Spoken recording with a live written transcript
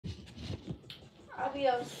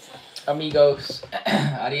Adios. Amigos.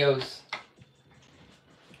 Adios.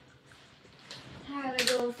 I gotta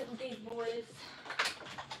go sit with these boys.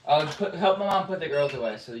 Oh, help my mom put the girls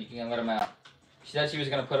away so you can let them out. She said she was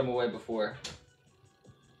going to put them away before.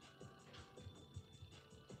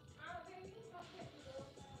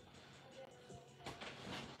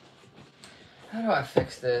 How do I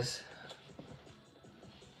fix this?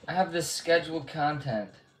 I have this scheduled content.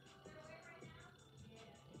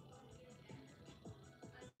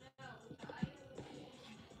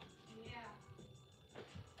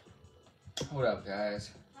 What up, guys?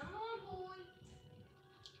 Come on, boy.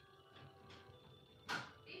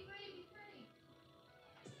 Be free, be free.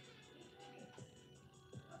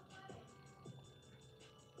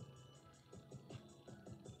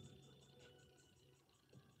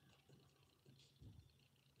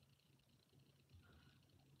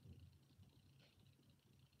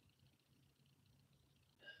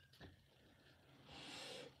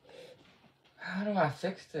 How do I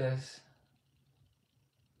fix this?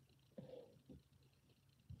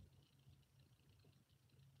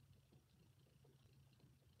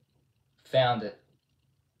 Found it.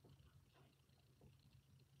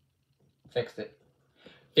 Fixed it.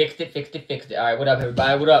 Fixed it, fixed it, fixed it. Alright, what up,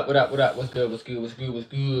 everybody? What up, what up, what up? What's good, what's good, what's good, what's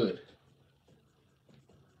good?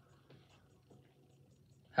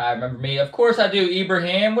 Hi, remember me? Of course I do,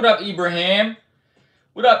 Ibrahim. What up, Ibrahim?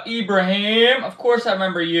 What up, Ibrahim? Of course I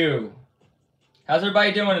remember you. How's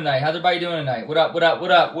everybody doing tonight? How's everybody doing tonight? What up, what up,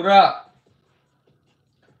 what up, what up?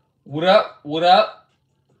 What up, what up,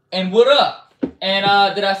 and what up?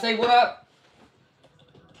 And, did I say what up?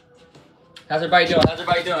 How's everybody doing? How's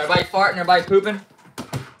everybody doing? Everybody farting? Everybody pooping?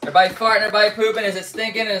 Everybody farting? Everybody pooping? Is it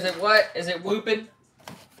stinking? Is it what? Is it whooping?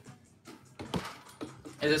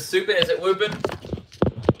 Is it souping? Is it whooping?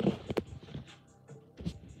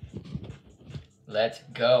 Let's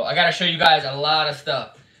go. I gotta show you guys a lot of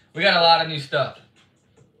stuff. We got a lot of new stuff.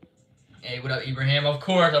 Hey, what up, Ibrahim? Of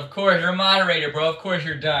course, you're a moderator, bro. Of course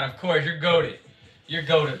you're done. Of course, you're goated. You're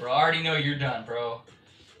goated, bro. I already know you're done, bro.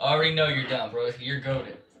 I already know you're done, bro. You're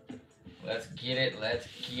goated. Let's get it. Let's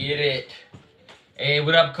get it. Hey,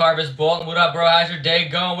 what up, Carvis Bolton? What up, bro? How's your day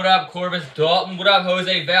going? What up, Corvus Dalton? What up,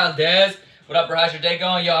 Jose Valdez? What up, bro? How's your day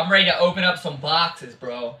going? Yo, I'm ready to open up some boxes,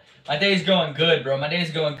 bro. My day's going good, bro. My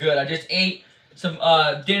day's going good. I just ate some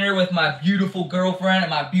dinner with my beautiful girlfriend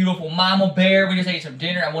and my beautiful mama bear. We just ate some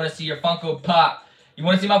dinner. I want to see your Funko Pop. You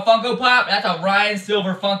want to see my Funko Pop? That's a Ryan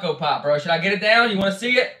Silver Funko Pop, bro. Should I get it down? You want to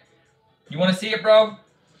see it? You want to see it, bro?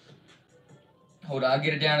 Hold on, I'll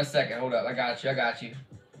get it down in a second. Hold up, I got you, I got you.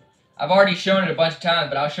 I've already shown it a bunch of times,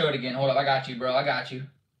 but I'll show it again. Hold up, I got you, bro. I got you.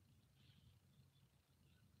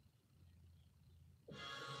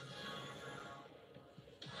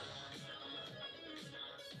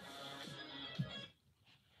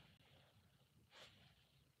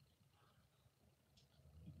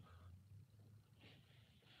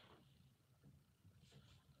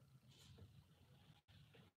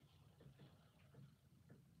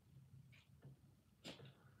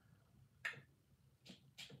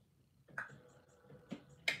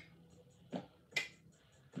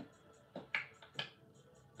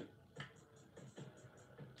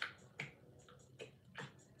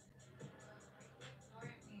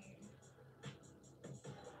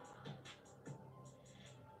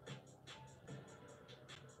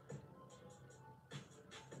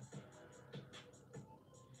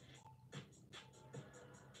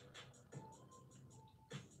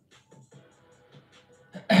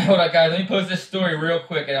 Hold on, guys. Let me post this story real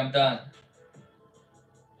quick and I'm done.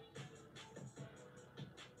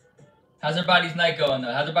 How's everybody's night going,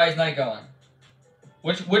 though? How's everybody's night going?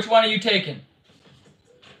 Which one are you taking?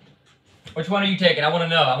 Which one are you taking? I want to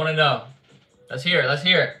know. I want to know. Let's hear it. Let's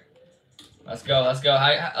hear it. Let's go. Let's go.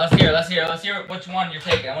 Let's hear it. Let's hear it. Let's hear it. Which one you're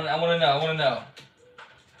taking. I want to know. I want to know.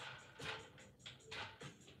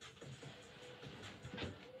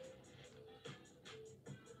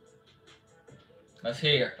 Let's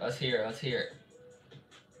hear it. Let's hear it. Let's hear it.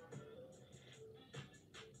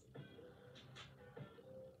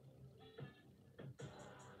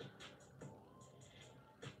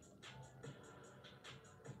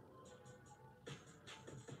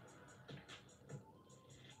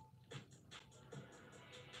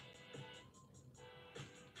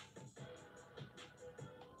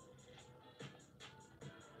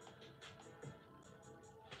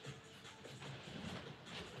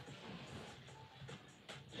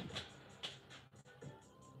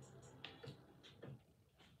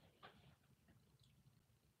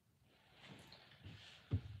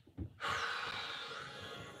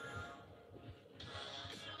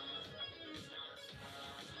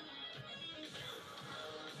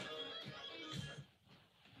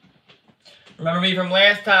 Remember me from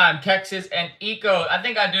last time, Texas and Eco. I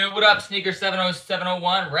think I do. What up, Sneaker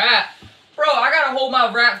 70701 Rap? Bro, I gotta hold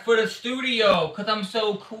my rap for the studio because I'm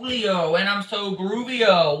so coolio and I'm so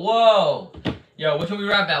groovio. Whoa. Yo, which one we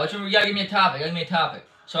rap about? Which one? You gotta give me a topic. Give me a topic.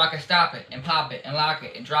 So I can stop it and pop it and lock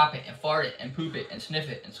it and drop it and fart it and poop it and sniff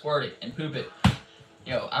it and squirt it and poop it.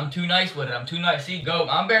 Yo, I'm too nice with it. I'm too nice. See, go.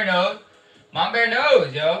 Mom Bear knows. Mom Bear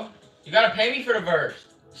knows, yo. You gotta pay me for the verse.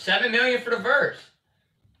 7 million for the verse.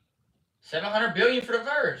 700 billion for the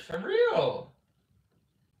verse. For real.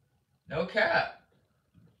 No cap.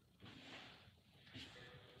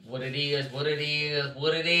 What it is, what it is,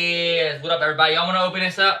 what it is. What up, everybody? Y'all wanna open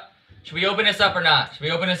this up? Should we open this up or not? Should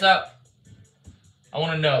we open this up? I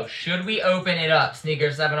wanna know. Should we open it up?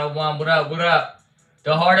 Sneaker 701. What up, what up?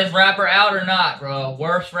 The hardest rapper out or not, bro?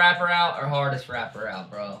 Worst rapper out or hardest rapper out,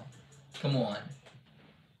 bro? Come on.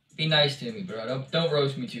 Be nice to me, bro. Don't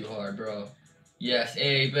roast me too hard, bro. Yes,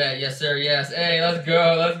 hey, bet. Yes, sir, yes. Hey, let's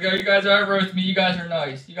go, let's go. You guys aren't roasting me. You guys are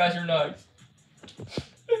nice. You guys are nice.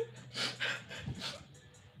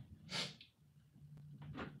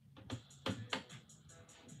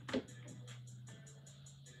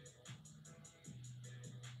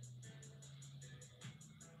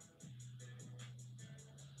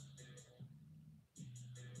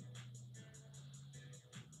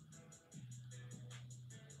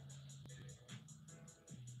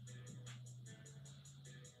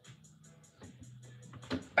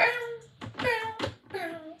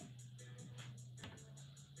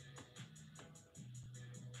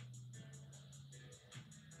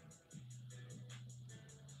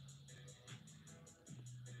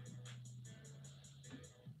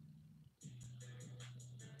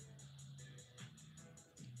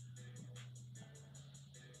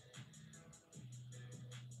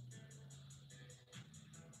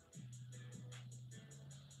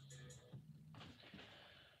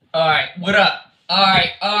 Alright, what up? Alright.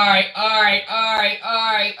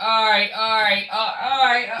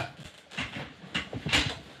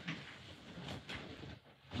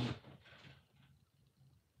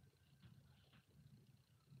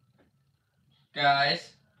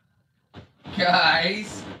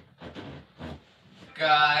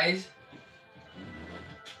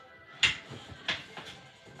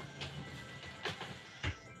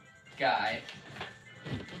 Guys.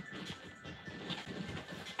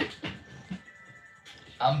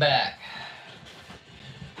 I'm back.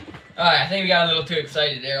 Alright, I think we got a little too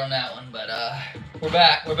excited there on that one, but we're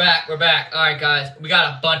back. Alright guys, we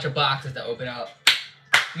got a bunch of boxes to open up.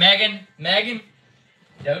 Megan,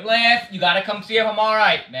 don't laugh. You gotta come see if I'm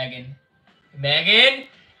alright, Megan. Andy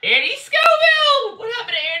Scoville! What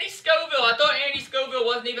happened to Andy Scoville? I thought Andy Scoville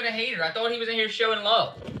wasn't even a hater. I thought he was in here showing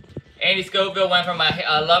love. Andy Scoville went from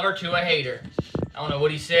a lover to a hater. I don't know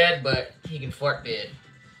what he said, but he can fart bid.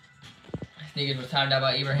 Sneakers was timed out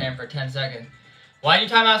by Ibrahim for 10 seconds. Why are you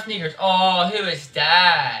time out Sneakers? Oh, who is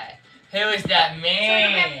that? Who is that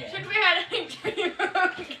man? Sugar Bear had an injury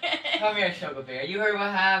again. Come here, Sugar Bear. You heard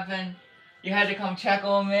what happened? You had to come check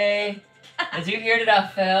on me? Did you hear that I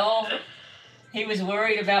fell? He was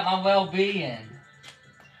worried about my well-being.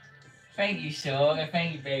 Thank you, Sugar.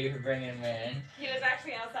 Thank you, baby, for bringing him in. He was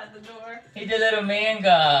actually outside the door. He's the little man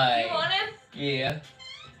guy. You want him? Yeah.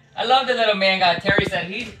 I love the little man guy. Terry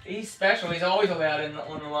said he's special. He's always allowed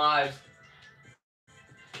on the lives.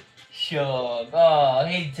 Sure. Oh,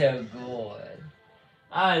 he's so good.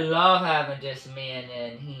 I love having this man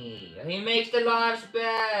in here. He makes the lives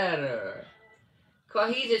better.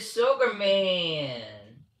 Cause he's a sugar man.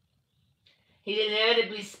 He's allowed to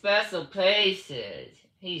be special places.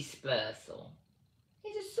 He's special.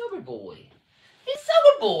 He's a sugar boy. He's a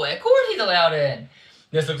sugar boy. Of course he's allowed in.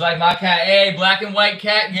 This looks like my cat. Hey, black and white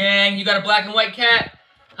cat gang. You got a black and white cat?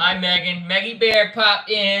 Hi, Megan. Meggie Bear popped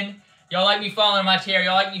in. Y'all like me falling in my chair.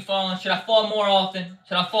 Y'all like me falling. Should I fall more often?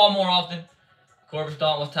 Corvus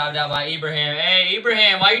Dawn was timed out by Ibrahim. Hey,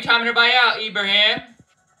 Ibrahim, why are you timing everybody out, Ibrahim?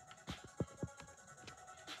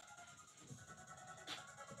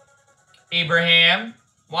 Ibrahim,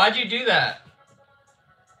 why'd you do that?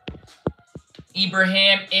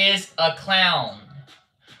 Ibrahim is a clown.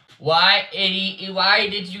 Why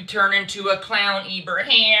did you turn into a clown,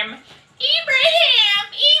 Ibrahim? Ibrahim,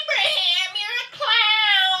 you're a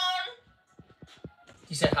clown.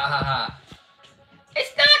 He said, ha ha ha.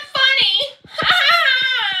 It's not funny. Ha ha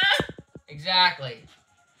ha. Exactly.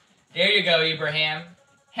 There you go, Ibrahim.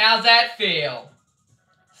 How's that feel?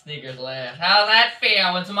 Sneakers laugh. How's that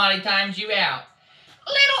feel when somebody times you out?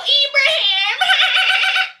 Little Ibrahim.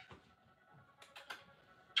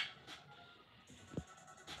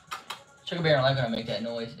 Sugar Bear don't like when I make that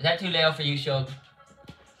noise. Is that too loud for you, Sugar?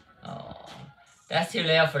 Oh. That's too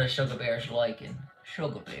loud for the sugar bear's liking.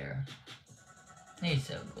 Sugar bear. He's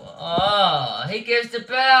so cool. Oh, he gives the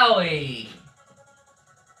Bowie.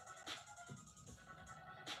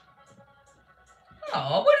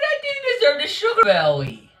 Oh, what did I do to deserve the sugar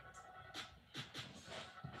Bowie?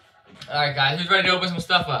 Alright guys, who's ready to open some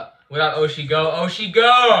stuff up? What up, Oshigo?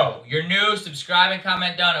 Oshigo! You're new, subscribe and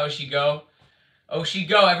comment done, Oshigo.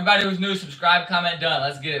 Oshigo, everybody who's new, subscribe, comment done.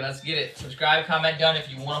 Let's get it, let's get it. Subscribe, comment done if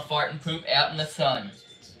you want to fart and poop out in the sun.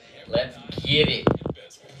 Let's get it.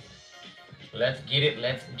 Let's get it,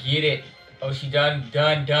 let's get it. Oshi done,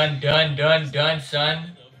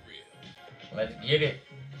 son. Let's get it.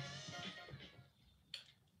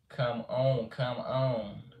 Come on, come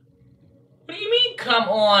on. What do you mean, come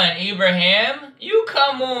on, Ibrahim? You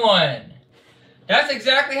come on. That's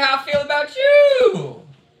exactly how I feel about you.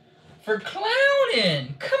 For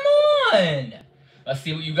clowning. Come on. Let's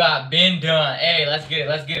see what you got. Been done. Hey, let's get it,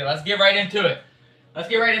 let's get it. Let's get right into it. Let's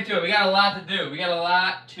get right into it. We got a lot to do. We got a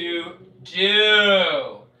lot to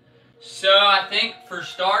do. So, I think for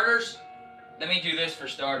starters, let me do this for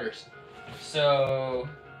starters. So...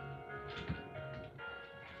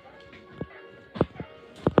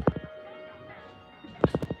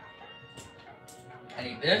 I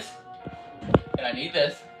need this, and I need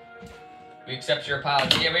this. We accept your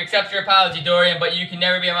apology. Yeah, we accept your apology, Dorian, but you can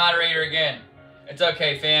never be a moderator again. It's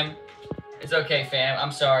okay, fam. It's okay, fam.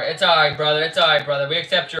 I'm sorry. It's alright, brother. It's alright, brother. We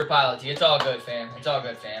accept your apology. It's all good, fam. It's all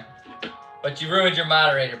good, fam. But you ruined your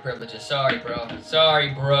moderator privileges. Sorry, bro. Sorry,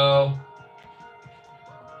 bro.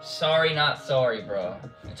 Sorry, not sorry, bro.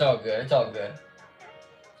 It's all good. It's all good.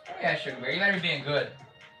 Oh, yeah, Sugar Bear. You better be being good.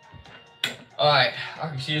 Alright,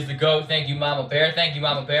 she is the GOAT. Thank you, Mama Bear. Thank you,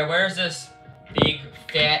 Mama Bear. Where's this big,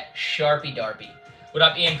 fat, Sharpie Darpy? What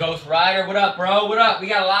up, Ian Ghost Rider? What up, bro? What up? We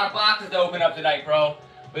got a lot of boxes to open up tonight, bro.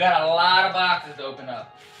 We got a lot of boxes to open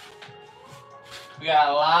up. We got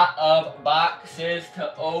a lot of boxes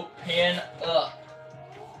to open up.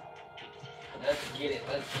 Let's get it.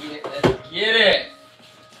 Let's get it. Let's get it.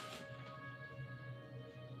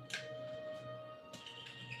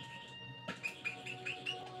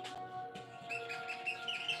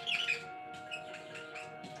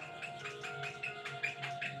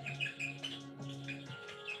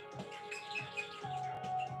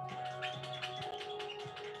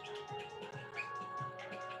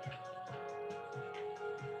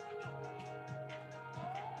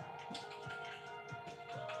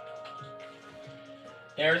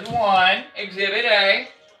 There's one, Exhibit A,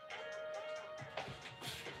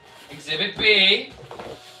 Exhibit B,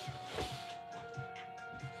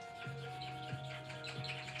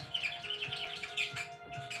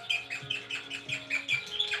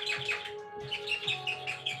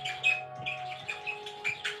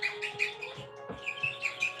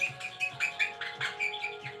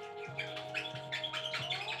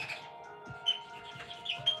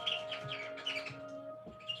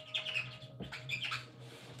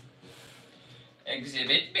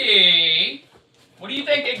 Exhibit B. What do you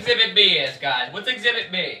think Exhibit B is, guys? What's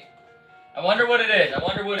Exhibit B? I wonder what it is. I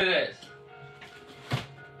wonder what it is.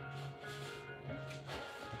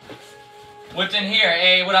 What's in here?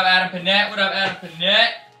 Hey, what up, Adam Panette? What up, Adam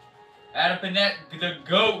Panette? Adam Panette, the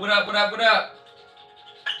GOAT. What up, what up, what up?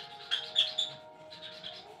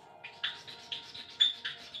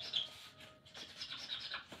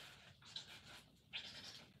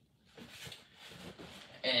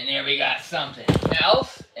 And here we got something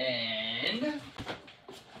else, and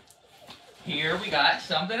here we got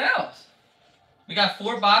something else. We got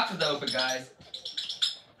 4 boxes to open, guys.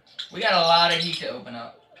 We got a lot of heat to open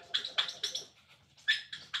up.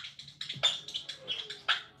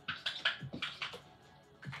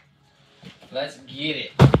 Let's get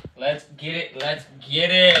it. Let's get it. Let's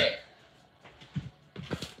get it.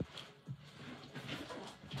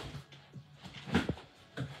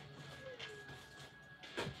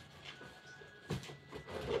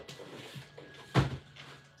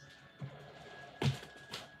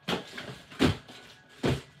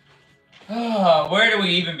 Oh, where do we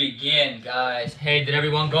even begin, guys? Hey, did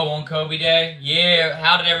everyone go on Kobe Day? Yeah,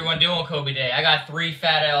 how did everyone do on Kobe Day? I got 3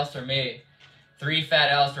 fat L's for me. 3 fat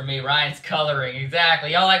L's for me. Ryan's coloring,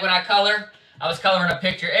 exactly. Y'all like when I color? I was coloring a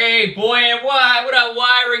picture. Hey, Boy and Y, what up,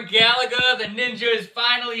 Wyron Gallagher? The ninja is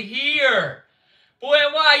finally here. Boy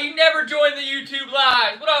and Y, you never joined the YouTube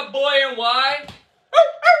live. What up, Boy and Y?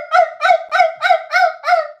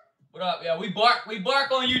 What up? Yeah, we bark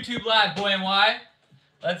on YouTube live, Boy and Y.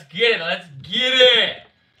 Let's get it. Let's get it.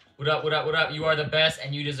 What up, what up, what up? You are the best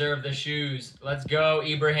and you deserve the shoes. Let's go,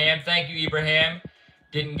 Ibrahim. Thank you, Ibrahim.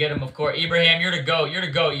 Didn't get him, of course. Ibrahim, you're the GOAT. You're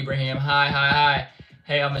the GOAT, Ibrahim. Hi, hi, hi.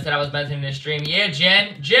 Hey, I said I was mentioning the stream. Yeah,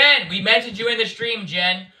 Jen. Jen, we mentioned you in the stream,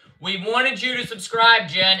 Jen. We wanted you to subscribe,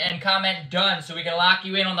 Jen, and comment done so we can lock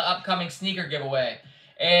you in on the upcoming sneaker giveaway.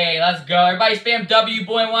 Hey, let's go. Everybody spam W,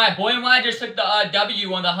 Boy and Y. Boy and Y just took the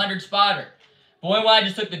W on the 100 spotter. Boy and Y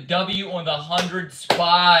just took the W on the 100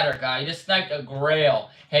 spotter, guy. You just sniped a grail.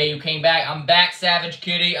 Hey, you came back. I'm back, Savage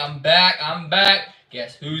Kitty. I'm back. I'm back.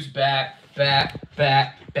 Guess who's back? Back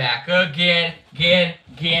again.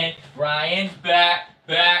 Ryan's back.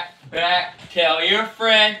 Tell your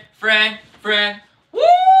friend. Woo!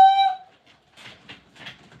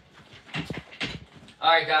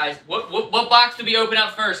 Alright, guys. What box do we open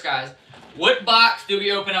up first, guys? What box do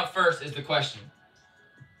we open up first is the question.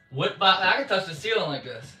 What box? I can touch the ceiling like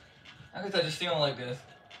this.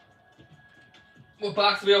 What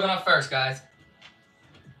box do we open up first, guys?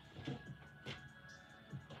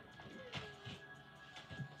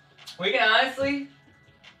 We can honestly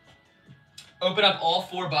open up all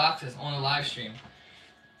 4 boxes on the live stream.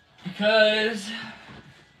 Because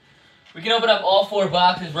we can open up all 4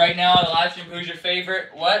 boxes right now on the live stream. Who's your favorite?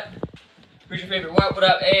 What? Who's your favorite? What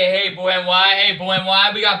up? Hey, Boy and Y. Hey, Boy and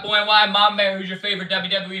Y. We got Boy and Y. Mom Bear. Who's your favorite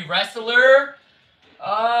WWE wrestler?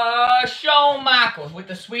 Shawn Michaels with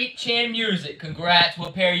the sweet chin music. Congrats.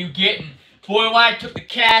 What pair are you getting? Boy and Y took the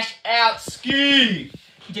cash out ski.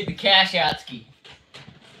 He took the cash out ski.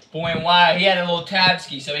 Boy and Y, he had a little tab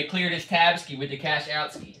ski, so he cleared his tab ski with the cash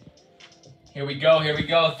out ski. Here we go.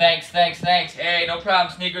 Thanks. Hey, no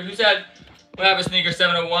problem, Sneakers. Who said we'll have a Sneaker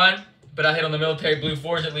 701? But I hit on the military blue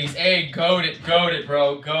 4s at least. Hey, goat it,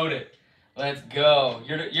 bro. Goat it. Let's go.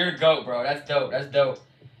 You're the goat, bro. That's dope.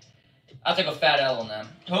 I'll take a fat L on them.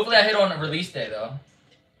 Hopefully I hit on a release day, though.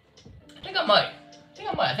 I think I might.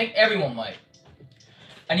 I think everyone might.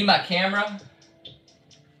 I need my camera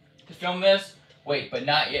to film this. Wait, but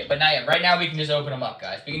not yet. Right now we can just open them up,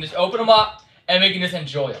 guys. We can just open them up and we can just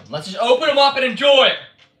enjoy them. Let's just open them up and enjoy it.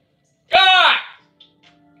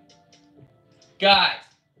 Guys,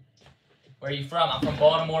 where are you from? I'm from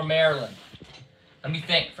Baltimore, Maryland. Let me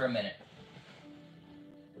think for a minute.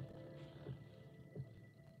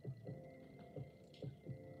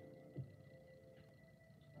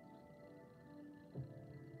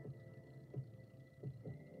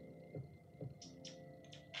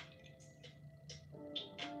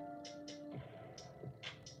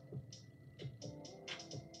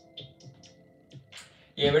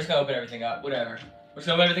 Yeah, we're just gonna open everything up, whatever. We're just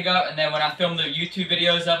gonna open everything up, and then when I film the YouTube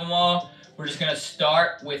videos of them all, we're just gonna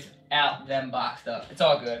start without them boxed up. It's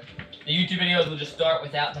all good. The YouTube videos will just start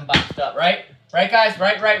without them boxed up, right? Right, guys?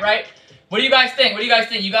 Right? What do you guys think? You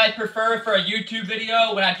guys prefer for a YouTube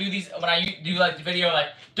video when I do like the video like,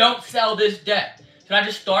 don't sell this deck? Should I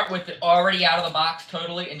just start with it already out of the box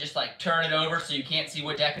totally and just like turn it over so you can't see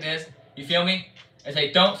what deck it is? You feel me? And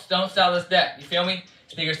say, don't sell this deck. You feel me?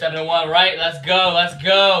 Sneaker 701, right? Let's go. Let's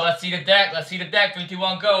see the deck. 3, 2,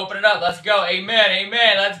 1, go. Open it up. Let's go. Amen.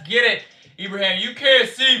 Let's get it. Ibrahim, you can't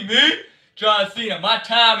see me. John Cena, my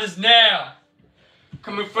time is now.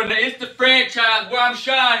 Coming from the Insta franchise where I'm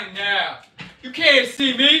shining now. You can't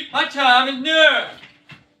see me. My time is now.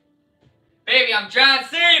 Baby, I'm John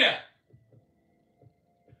Cena.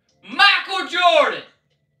 Michael Jordan.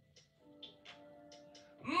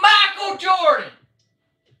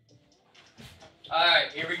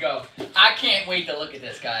 Alright, here we go. I can't wait to look at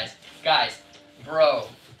this, guys. Bro.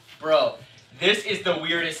 This is the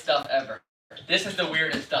weirdest stuff ever.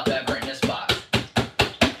 in this box.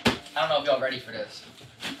 I don't know if y'all ready for this.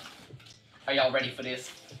 Are y'all ready for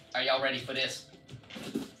this?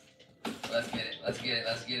 Let's get it.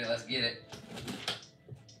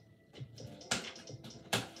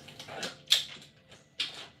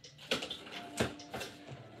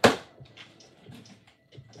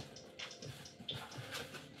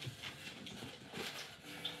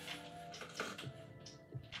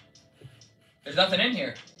 There's nothing in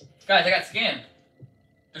here. Guys, I got scammed.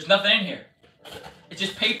 There's nothing in here. It's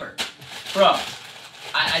just paper. Bro,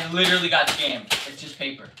 I literally got scammed. It's just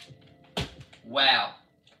paper. Wow.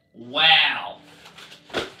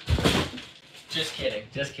 Just kidding.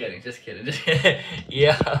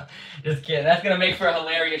 Yeah, just kidding. That's gonna make for a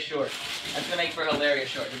hilarious short.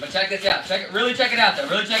 But check this out. Really check it out, though.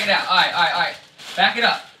 Alright. Back it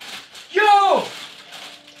up. Yo!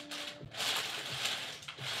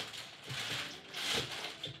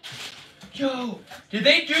 Did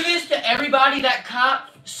they do this to everybody that caught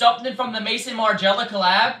something from the Maison Margiela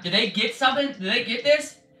collab? Did they get something? Did they get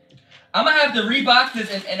this? I'm gonna have to rebox this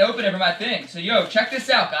and open it for my thing. So, check this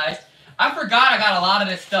out, guys. I forgot I got a lot of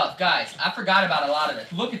this stuff, guys. I forgot about a lot of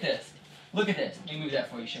this. Look at this. Let me move that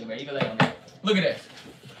for you, Sugar Bear. You can lay on there. Look at this.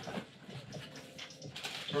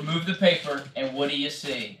 Remove the paper, and what do you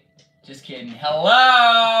see? Just kidding.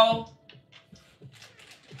 Hello?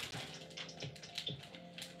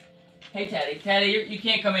 Hey, Teddy. Teddy, you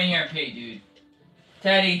can't come in here and pee, dude.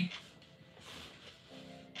 Teddy.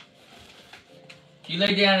 If you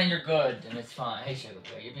lay down and you're good, then it's fine. Hey, Sugar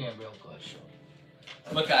Bear, you're being real good, sure.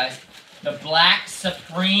 Look, guys. The black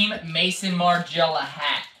Supreme Maison Margiela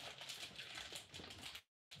hat.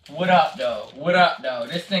 What up, though? What up, though?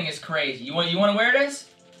 This thing is crazy. You want to wear this?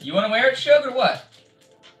 You want to wear it, Sugar, or what?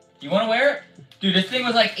 You want to wear it? Dude, this thing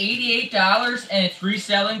was like $88, and it's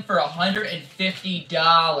reselling for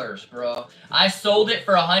 $150, bro. I sold it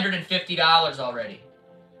for $150 already.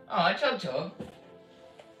 Oh, I chug.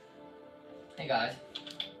 Hey, guys.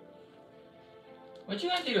 What you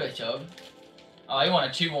gonna do to it, Chug? Oh, you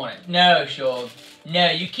want to chew on it. No, Chug. No,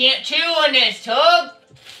 you can't chew on this, Chug!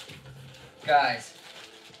 Guys.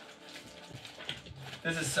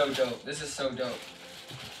 This is so dope. This is so dope.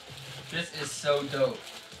 This is so dope.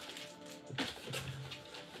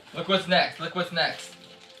 Look what's next. Look what's next.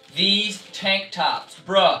 These tank tops.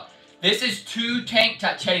 Bruh. This is 2 tank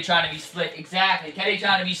tops. Teddy trying to be slick. Exactly. Teddy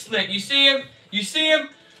trying to be slick. You see him? You see him?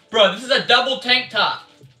 Bro, this is a double tank top.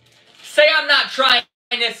 Say I'm not trying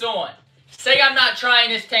this on. Say I'm not trying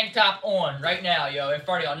this tank top on right now, yo, in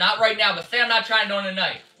front of y'all. Not right now, but say I'm not trying it on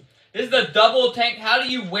tonight. This is a double tank. How do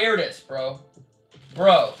you wear this, bro?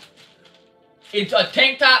 Bro. It's a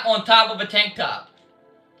tank top on top of a tank top.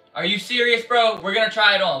 Are you serious, bro? We're going to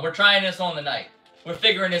try it on. We're trying this on tonight. We're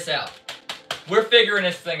figuring this out. We're figuring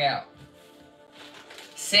this thing out.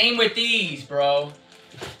 Same with these, bro.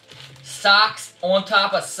 Socks on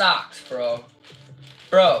top of socks, bro.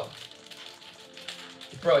 Bro.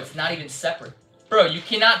 Bro, it's not even separate. Bro, you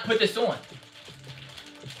cannot put this on.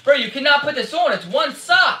 Bro, you cannot put this on. It's one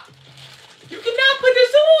sock. You cannot put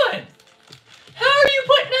this on. How are you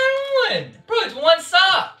putting that on? Bro, it's one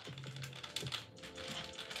sock.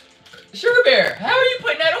 Sugar Bear, how are you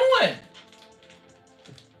putting that on?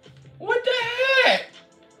 What the heck?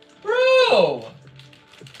 Bro.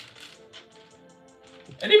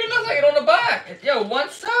 It even looks like it on the back. Yo, one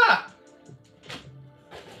sock.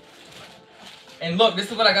 And look,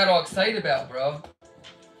 this is what I got all excited about, bro.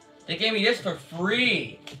 They gave me this for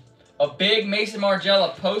free. A big Maison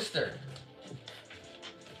Margiela poster.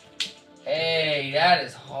 Hey, that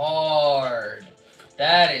is hard.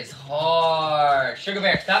 That is hard. Sugar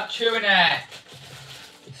Bear, stop chewing that.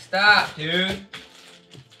 Stop, dude.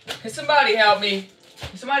 Can somebody help me?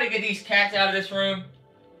 Can somebody get these cats out of this room?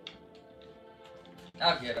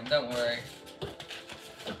 I'll get them, don't worry.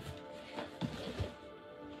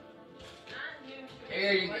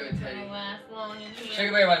 Here you go, Teddy.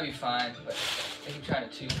 Sugar Bear might be fine, but they keep trying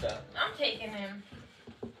to chew stuff. I'm taking him.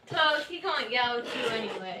 Toast, he's gonna yell at you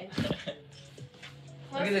anyway.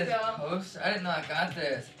 Look at this poster. I didn't know I got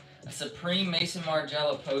this. A Supreme Maison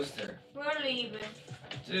Margiela poster. We're leaving.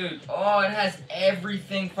 Dude, oh, it has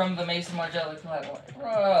everything from the Maison Margiela collab.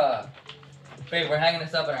 Bruh. Babe, we're hanging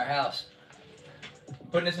this up in our house.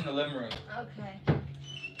 Putting this in the living room. Okay.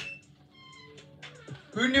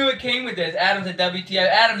 Who knew it came with this? Adam's at WTF.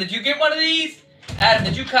 Adam, did you get one of these? Adam,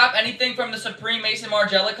 did you cop anything from the Supreme Maison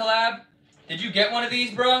Margiela collab? Did you get one of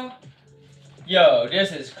these, bro? Yo,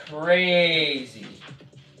 this is crazy.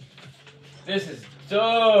 This is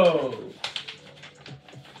dope.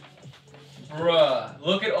 Bruh,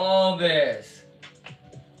 look at all this.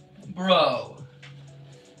 Bro.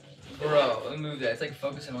 Bro, let me move that. It's like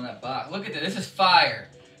focusing on that box. Look at this. This is fire.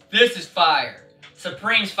 This is fire.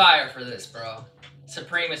 Supreme's fire for this, bro.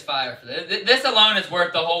 Supreme is fire for this. This alone is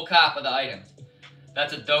worth the whole cop of the items.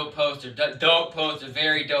 That's a dope poster. Dope poster.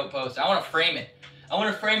 Very dope poster. I want to frame it. I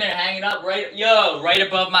want to frame it and hang it up right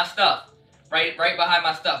above my stuff. Right behind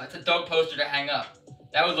my stuff. It's a dope poster to hang up.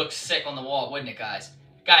 That would look sick on the wall, wouldn't it, guys?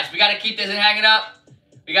 Guys, we got to keep this and hang it up.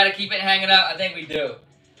 We got to keep it and hang it up. I think we do.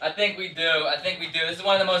 I think we do. I think we do. This is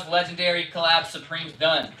one of the most legendary collabs Supreme's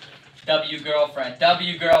done. W girlfriend.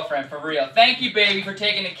 W girlfriend, for real. Thank you, baby, for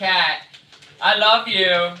taking the cat. I love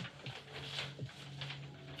you.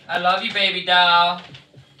 I love you, baby doll.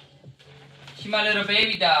 She's my little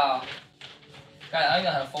baby doll. God, I don't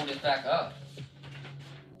know how to fold this back up.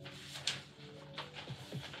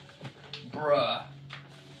 Bruh.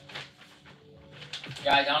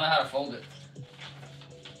 Guys, I don't know how to fold it.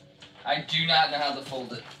 I do not know how to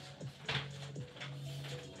fold it.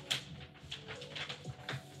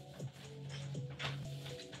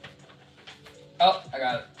 Oh, I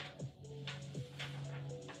got it.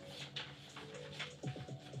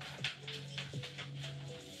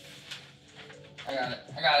 I got it.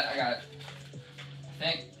 I got it. I got it. I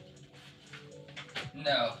think.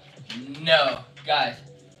 No. No. Guys.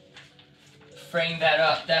 frame that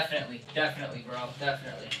up. Definitely, definitely, bro.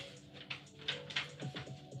 Definitely.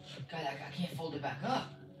 God, I can't fold it back up.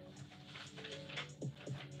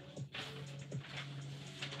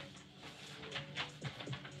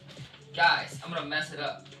 Guys, I'm gonna mess it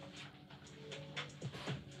up.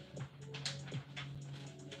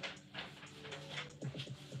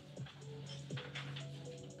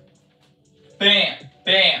 Bam,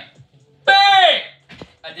 bam, bam!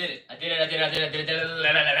 I did it. I did it. I did it. I did it. I did it.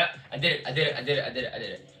 I did it. I did it. I did it. I did it. I did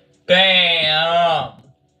it. Bam!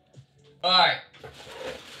 Alright.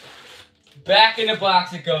 Back in the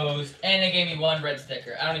box it goes. And they gave me one red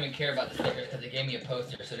sticker. I don't even care about the stickers because they gave me a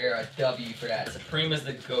poster. So they're a W for that. Supreme is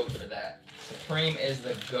the GOAT for that. Supreme is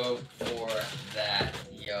the GOAT for that.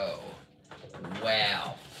 Yo.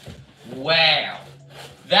 Wow. Wow.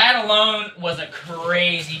 That alone was a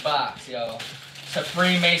crazy box, yo.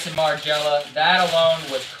 Supreme Maison Margiela. That alone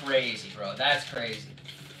was crazy, bro. That's crazy.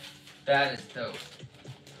 That is dope.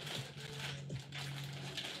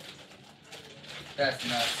 That's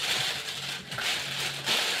nuts.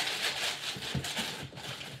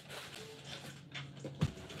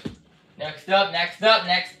 Next up, next up,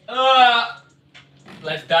 next up.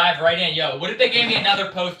 Let's dive right in. Yo, what if they gave me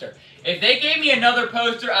another poster? If they gave me another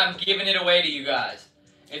poster, I'm giving it away to you guys.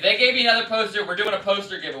 If they gave me another poster, we're doing a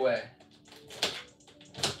poster giveaway.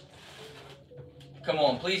 Come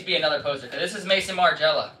on, please be another poster. This is Maison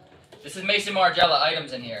Margiela. This is Maison Margiela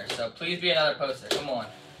items in here, so please be another poster. Come on.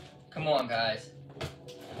 Come on, guys.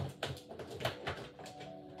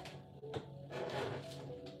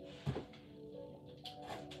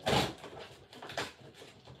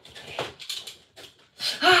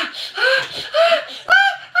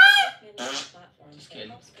 Just kidding.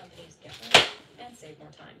 Helps companies get more and save more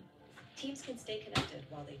time. Teams can stay connected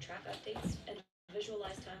while they track updates and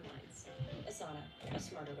visualize timelines. Asana, a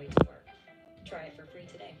smarter way to work. Try it for free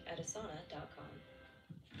today at asana.com.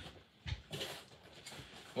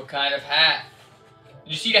 What kind of hat?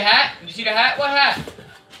 Did you see the hat? Did you see the hat? What hat?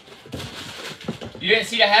 You didn't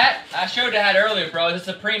see the hat? I showed the hat earlier, bro. It's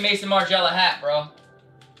a Supreme Maison Margiela hat, bro.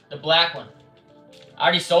 The black one. I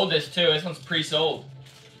already sold this, too. This one's pre-sold.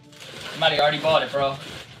 Somebody already bought it, bro.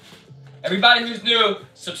 Everybody who's new,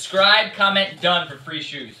 subscribe, comment, done for free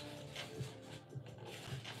shoes.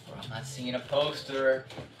 Bro, I'm not seeing a poster.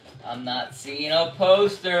 I'm not seeing a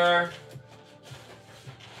poster.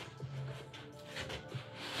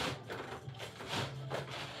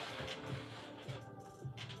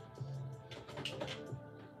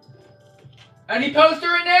 Any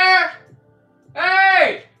poster in there?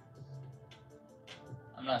 Hey!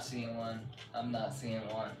 I'm not seeing one. I'm not seeing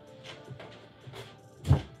one.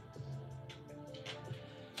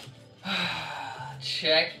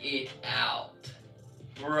 Check it out.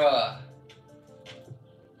 Bruh.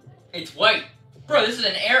 It's white. Bro, this is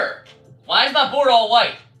an error. Why is my board all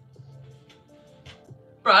white?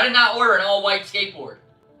 Bro, I did not order an all white skateboard.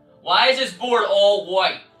 Why is this board all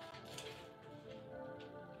white?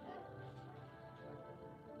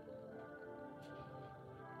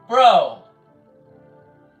 Bro.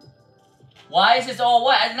 Why is this all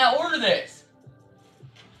white? I did not order this.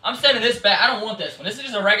 I'm sending this back. I don't want this one. This is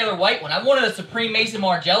just a regular white one. I wanted a Supreme Maison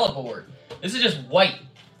Margiela board. This is just white.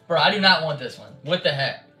 Bro, I do not want this one. What the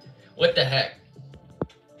heck? What the heck?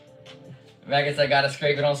 Megan said I gotta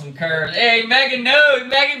scrape it on some curves. Hey, Megan knows.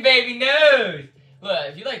 Megan baby knows. Look,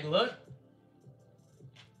 if you like look.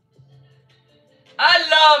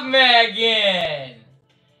 I love Megan.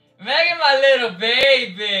 Megan, my little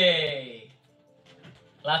baby.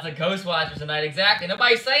 Lots of ghost watchers tonight. Exactly.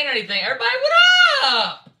 Nobody's saying anything. Everybody, what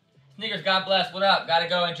up? Sneakers, God bless. What up? Gotta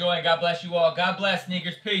go enjoy. God bless you all. God bless,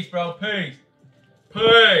 Sneakers. Peace, bro. Peace.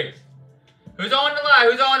 Peace. Who's on the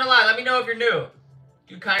line? Who's on the line? Let me know if you're new.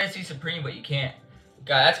 You kind of see Supreme, but you can't.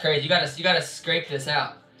 God, that's crazy. You gotta scrape this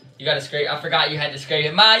out. You gotta scrape. I forgot you had to scrape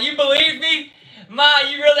it. Ma, you believe me? Ma,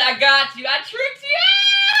 you really? I got you. I tricked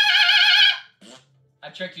you. I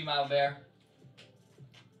tricked you, my bear.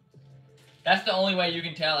 That's the only way you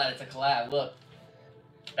can tell that it's a collab. Look.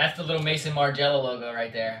 That's the little Maison Margiela logo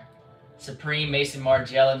right there. Supreme Maison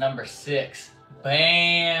Margiela number 6.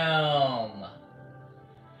 Bam.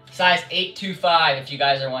 Size 825, if you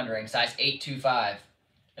guys are wondering. Size 825.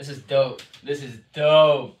 This is dope. This is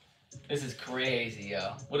dope. This is crazy,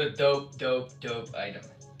 yo. What a dope, dope, dope item.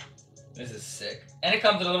 This is sick. And it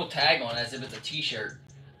comes with a little tag on it as if it's a t-shirt.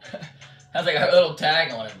 Has like a little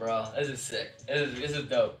tag on it, bro. This is sick. This is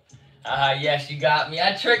dope. Yes, you got me.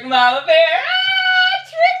 I tricked Mama Bear. I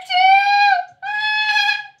tricked you.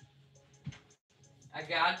 I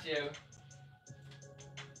got you.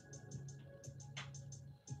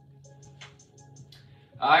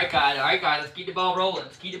 All right, guys. Let's keep the ball rolling.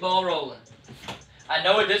 Let's keep the ball rolling. I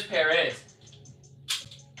know what this pair is.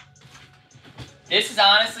 This is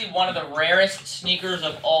honestly one of the rarest sneakers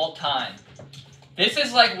of all time. This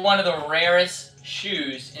is like one of the rarest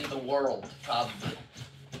shoes in the world, probably.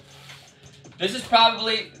 This is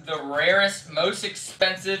probably the rarest, most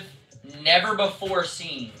expensive, never before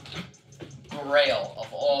seen grail of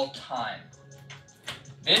all time.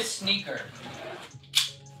 This sneaker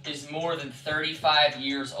is more than 35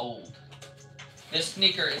 years old. This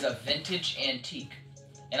sneaker is a vintage antique.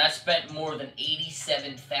 And I spent more than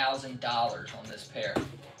 $87,000 on this pair.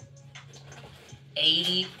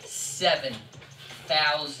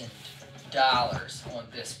 $87,000 on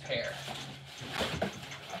this pair.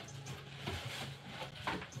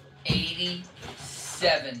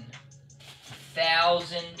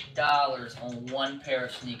 $87,000 on one pair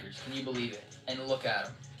of sneakers. Can you believe it? And look at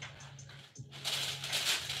them.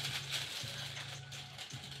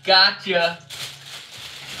 Gotcha.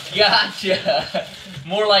 Gotcha.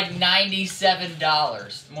 More like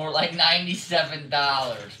 $97. More like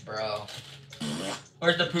 $97, bro.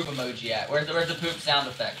 Where's the poop emoji at? Where's the poop sound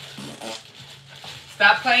effect?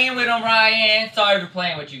 Stop playing with them, Ryan. Sorry for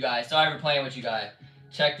playing with you guys. Sorry for playing with you guys.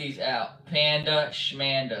 Check these out. Panda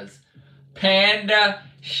Schmandas. Panda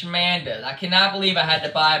Schmandas. I cannot believe I had to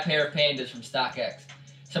buy a pair of pandas from StockX.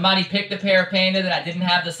 Somebody picked a pair of pandas and I didn't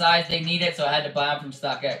have the size they needed, so I had to buy them from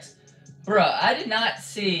StockX. Bruh, I did not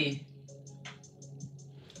see...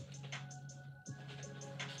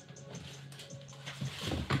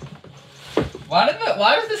 Why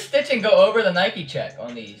does the stitching go over the Nike check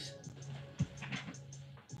on these?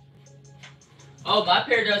 Oh, my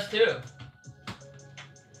pair does too.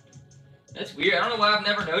 That's weird. I don't know why I've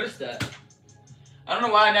never noticed that. I don't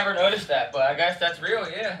know why I never noticed that, but I guess that's real.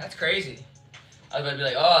 Yeah, that's crazy. I was about to be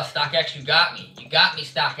like, oh, StockX, you got me. You got me,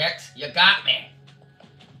 StockX. You got me.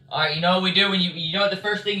 Alright, you know what we do when you know what the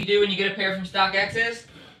first thing you do when you get a pair from StockX is?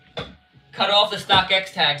 Cut off the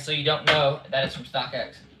StockX tag so you don't know that it's from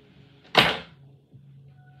StockX.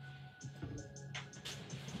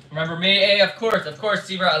 Remember me? Hey, of course,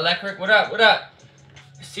 Sebra Electric, what up, what up?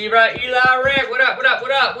 Sebra Eli Rick, what up, what up,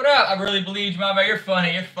 what up, what up? I really believe you, mama, you're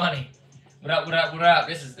funny, you're funny. What up, what up, what up?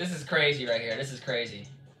 This is crazy right here, this is crazy.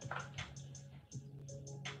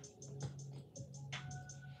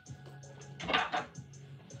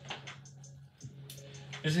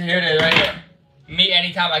 This is here it is, right here. Me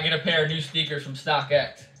anytime I get a pair of new sneakers from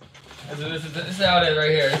StockX. This is how it is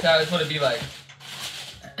right here. This is what it'd be like.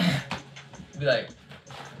 It'd be like,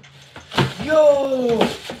 yo,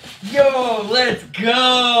 let's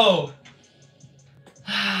go.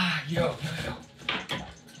 yo.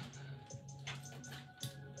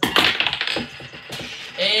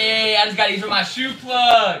 Hey, I just got these for my shoe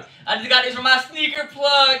plug. I just got these for my sneaker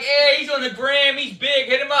plug. Hey, he's on the gram. He's big.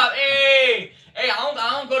 Hit him up. Hey, I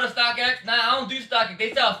don't go to StockX. Nah, I don't do StockX.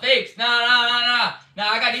 They sell fakes. Nah. Nah,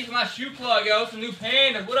 I got these for my shoe plug, yo. Some new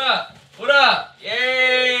pandas. What up? What up?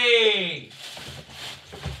 Yay.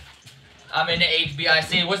 I'm in the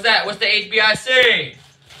HBIC. What's that? What's the HBIC?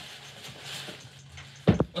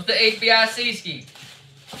 What's the HBIC ski?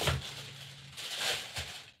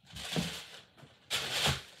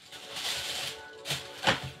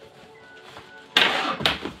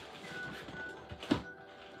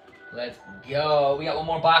 Let's go. We got one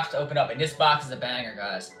more box to open up, and this box is a banger,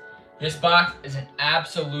 guys. This box is an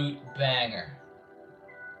absolute banger.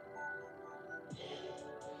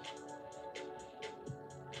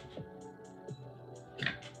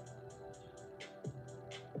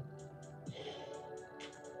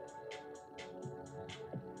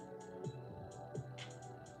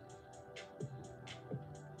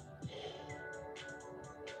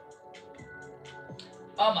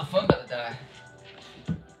 Oh, my phone about to die.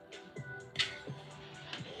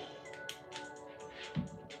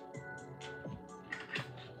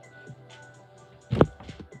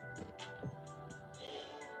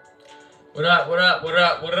 What up, what up, what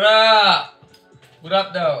up, what up? What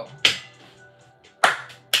up, though?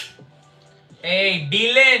 Hey,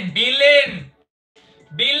 Bilin!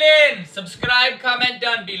 Subscribe, comment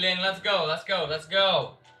done, Bilin. Let's go.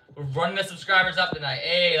 We're running the subscribers up tonight.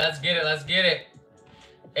 Hey, let's get it.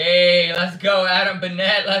 Hey, let's go, Adam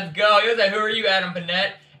Bennett. Let's go. He was like, who are you, Adam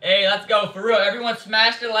Bennett? Hey, let's go. For real, everyone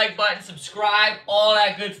smash the like button, subscribe, all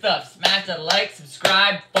that good stuff. Smash the like,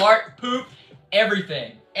 subscribe, fart, poop,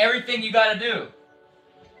 everything. Everything you gotta do.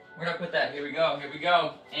 Where'd I put that? Here we go.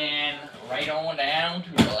 And right on down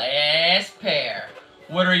to the last pair.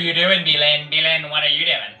 What are you doing, Bilin? What are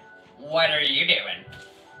you doing?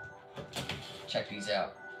 Check these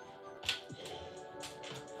out.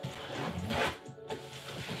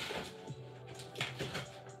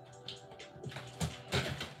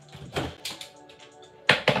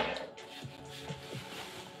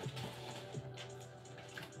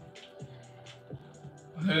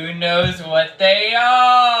 Who knows what they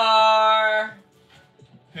are?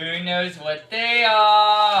 Who knows what they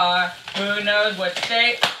are? Who knows what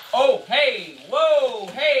they... Oh, hey, whoa,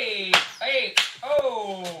 hey, hey,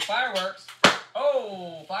 oh, fireworks.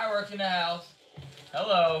 Oh, fireworks in the house.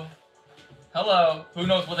 Hello. Hello. Who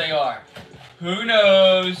knows what they are? Who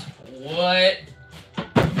knows what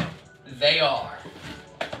they are?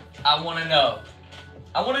 I want to know.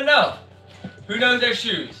 I want to know. Who knows their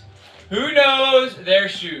shoes? Who knows their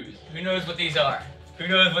shoes? Who knows what these are? Who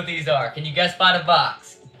knows what these are? Can you guess by the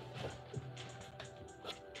box?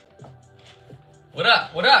 What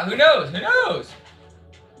up? What up? Who knows? Who knows?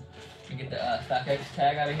 Let me get the StockX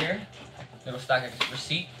tag out of here. Little StockX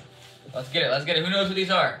receipt. Let's get it. Let's get it. Who knows what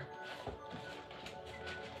these are?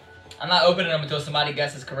 I'm not opening them until somebody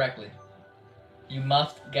guesses correctly. You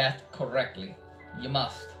must guess correctly. You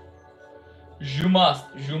must. You must.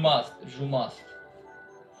 You must. You must.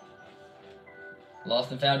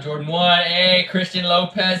 Lost and found Jordan 1. Hey, Christian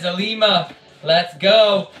Lopez Alima. Let's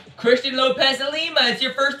go. Christian Lopez Alima, it's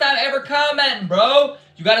your first time ever commenting, bro.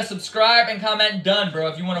 You gotta subscribe and comment done, bro,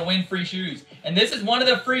 if you want to win free shoes. And this is one of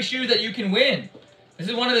the free shoes that you can win. This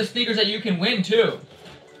is one of the sneakers that you can win, too.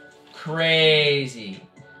 Crazy.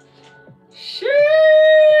 Sheesh.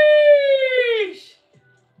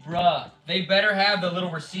 Bruh, they better have the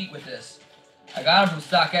little receipt with this. I got them from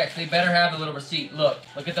StockX. They better have the little receipt. Look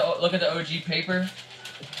at the OG paper.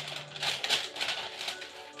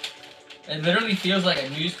 It literally feels like a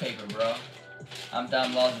newspaper, bro. I'm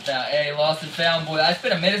done, lost and found. Hey, lost and found, boy. It's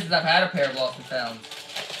been a minute since I've had a pair of lost and founds.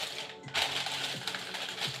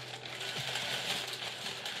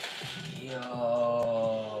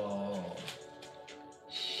 Yo.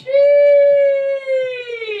 Sheesh.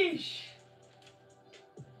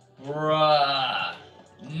 Bruh.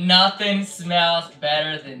 Nothing smells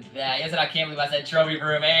better than that. Yes, I can't believe I said trophy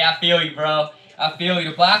room. Hey, I feel you, bro. I feel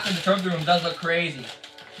you. The box in the trophy room does look crazy.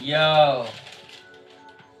 Yo.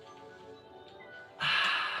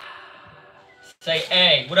 Say,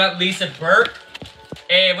 hey, what up, Lisa Burke?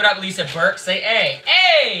 Hey, what up, Lisa Burke? Say, hey,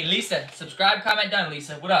 hey, Lisa. Subscribe, comment done,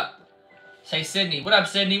 Lisa. What up? Say, Sydney. What up,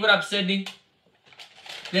 Sydney? What up, Sydney?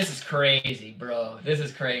 This is crazy, bro. This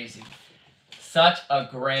is crazy. Such a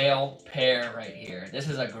grail pair right here. This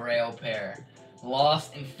is a grail pair.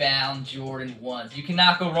 Lost and found Jordan 1s. You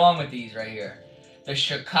cannot go wrong with these right here. The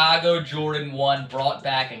Chicago Jordan 1 brought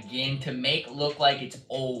back again to make look like it's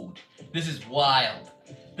old. This is wild.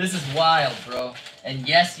 This is wild, bro. And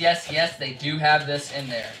yes, yes, yes, they do have this in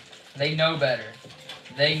there. They know better.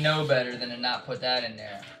 They know better than to not put that in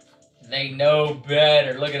there. They know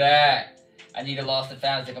better. Look at that. I need a lost and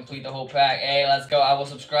found to complete the whole pack. Hey, let's go. I will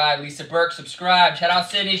subscribe. Lisa Burke, subscribe. Shout out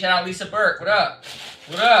Sydney. Shout out Lisa Burke. What up?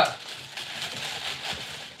 What up?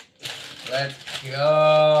 Let's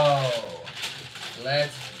go.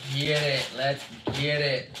 Let's get it. Let's get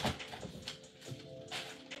it.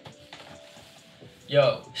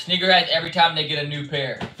 Yo, sneakerheads every time they get a new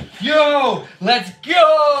pair. Yo, let's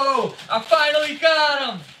go. I finally got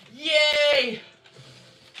them. Yay.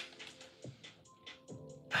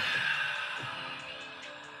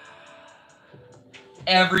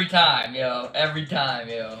 Every time, yo. Every time,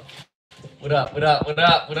 yo. What up, what up, what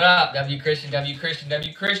up, what up? W Christian, W Christian,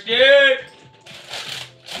 W Christian!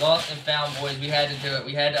 Lost and found, boys. We had to do it.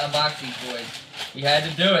 We had to unbox these, boys. We had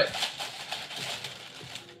to do it.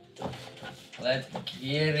 Let's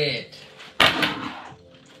get it.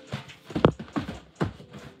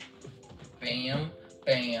 Bam,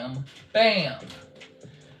 bam, bam.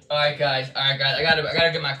 Alright, guys. Alright, guys. I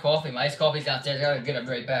gotta get my coffee. My iced coffee's downstairs. I gotta get it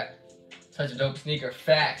right back. Such a dope sneaker.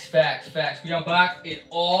 Facts, facts, facts. We unboxed it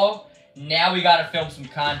all. Now we gotta film some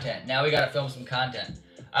content. Now we gotta film some content.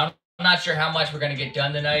 I'm not sure how much we're gonna get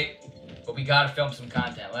done tonight, but we gotta film some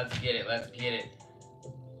content. Let's get it. Let's get it.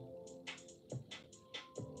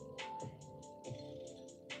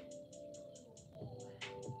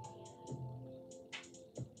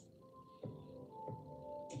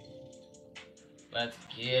 Let's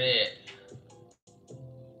get it.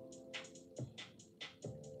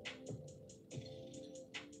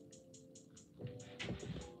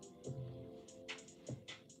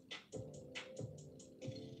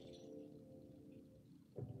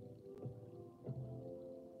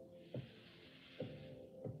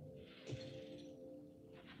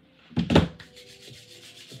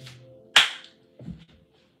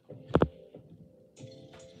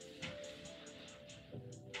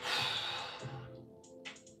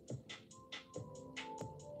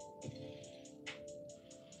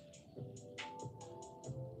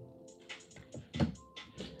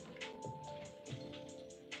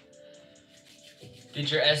 Did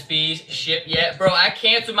your SBs ship yet? Bro, I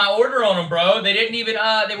canceled my order on them, bro. They didn't even,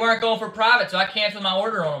 they weren't going for private, so I canceled my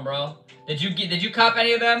order on them, bro. Did you cop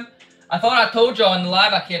any of them? I thought I told y'all in the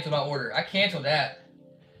live I canceled my order. I canceled that.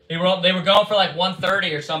 They were going for like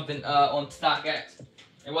 130 or something on StockX.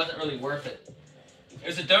 It wasn't really worth it. It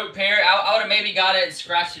was a dope pair. I would have maybe got it and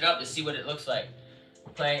scratched it up to see what it looks like.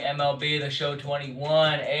 Playing MLB The Show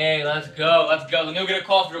 21. Hey, let's go. Let's go. Let me go get a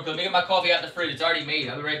coffee real quick. Let me get my coffee out the fridge. It's already made.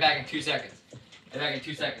 I'll be right back in 2 seconds. Be back in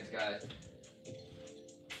 2 seconds, guys.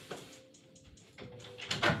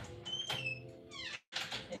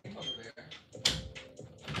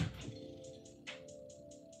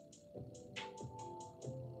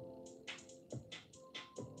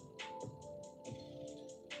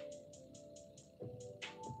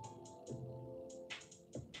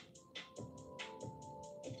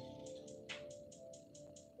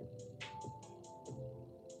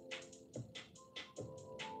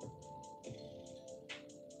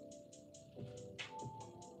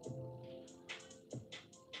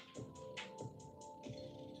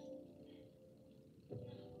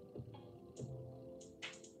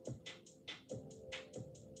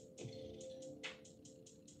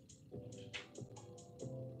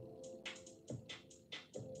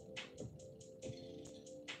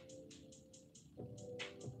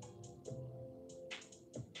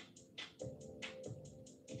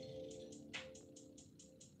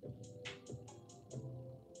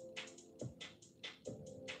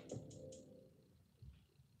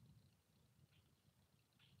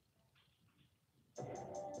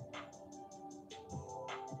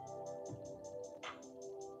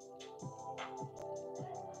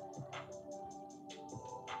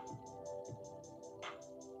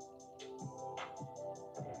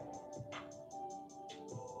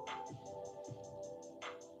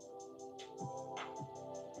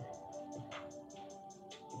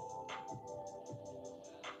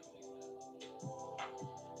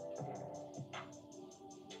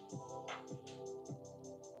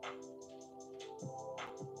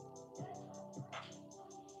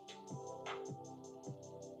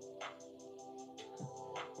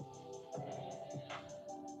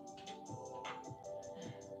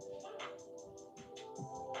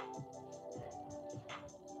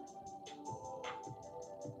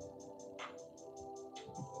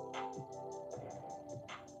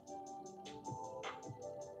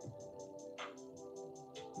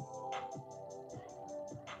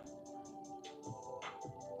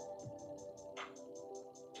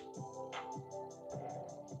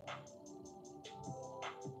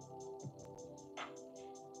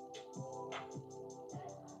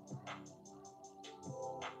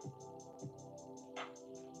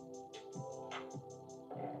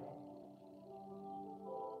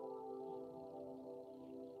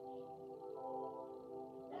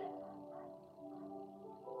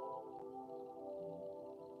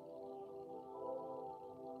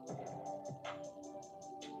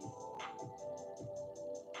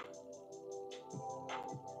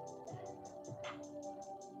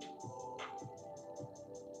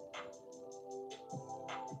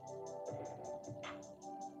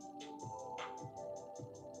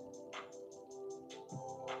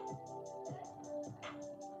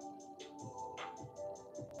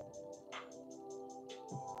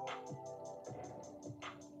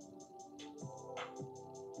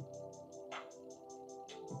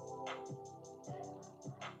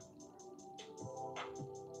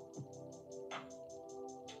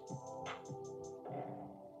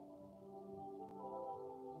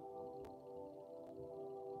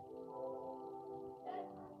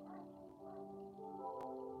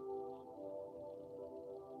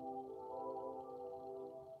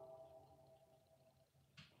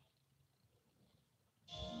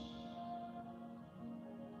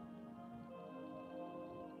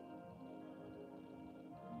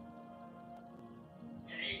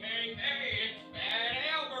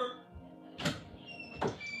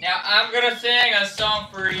 Now I'm gonna sing a song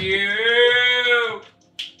for you.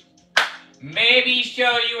 Maybe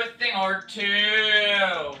show you a thing or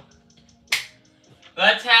two.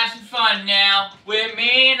 Let's have some fun now with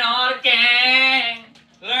me and all the gang.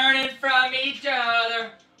 Learning from each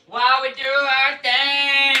other while we do our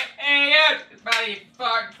thing. Hey, everybody, if you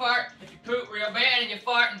fart. If you poop real bad and you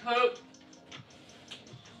fart and poop.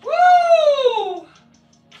 Woo!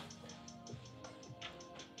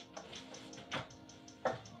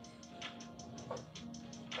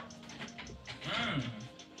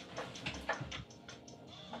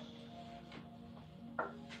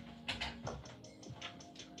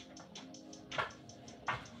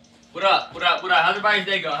 What up? How's everybody's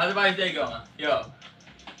day going? Yo.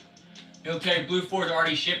 Military Blue 4's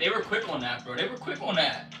already shipped. They were quick on that, bro. They were quick on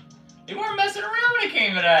that. They weren't messing around when it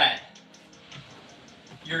came to that.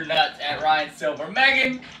 You're nuts at Ryan Silver.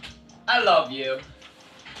 Megan, I love you.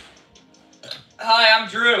 Hi, I'm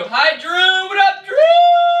Drew. Hi, Drew. What up, Drew?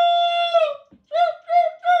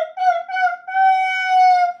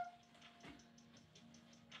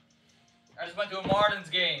 I just went to a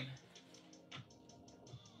Marlins game.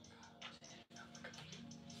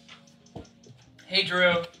 Hey,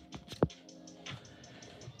 Drew.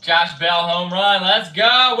 Josh Bell home run. Let's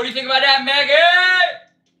go. What do you think about that,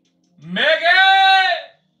 Megan? Megan!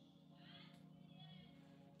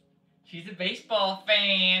 She's a baseball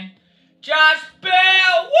fan. Josh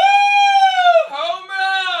Bell! Woo! Home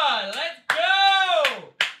run! Let's go!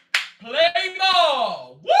 Play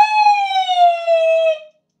ball! Woo!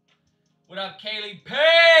 What up, Kaylee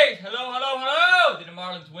Page? Hello, hello, hello! Did the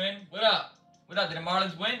Marlins win? What up? What up? Did the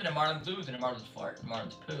Marlins win? Did the Marlins lose? Did the Marlins fart? Did the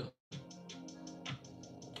Marlins poo?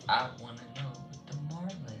 I want to know what the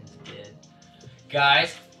Marlins did.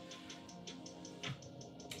 Guys,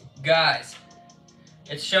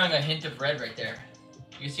 it's showing a hint of red right there.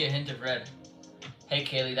 You see a hint of red. Hey,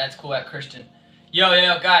 Kaylee, that's cool at Christian. Yo,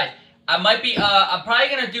 guys, I might be, I'm probably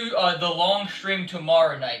going to do the long stream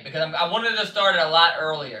tomorrow night because I wanted to start it a lot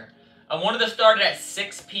earlier. I wanted to start it at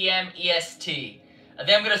 6 p.m. EST. I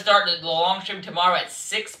think I'm going to start the long stream tomorrow at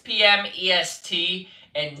 6 p.m. EST.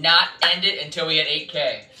 And not end it until we hit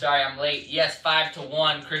 8K. Sorry, I'm late. Yes,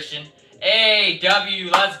 5-1, Christian. Hey,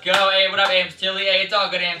 W, let's go. Hey, what up, Ams Tilly? Hey, it's all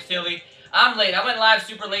good, Ams Tilly. I'm late. I went live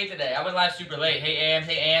super late today.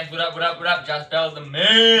 Hey, Ams, what up, what up, what up? Josh Bell's the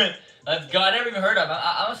man. Let's go. I never even heard of him.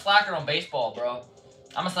 I'm a slacker on baseball, bro.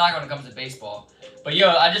 I'm a slacker when it comes to baseball. But, yo,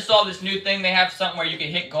 I just saw this new thing. They have something where you can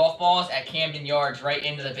hit golf balls at Camden Yards right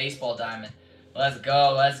into the baseball diamond. Let's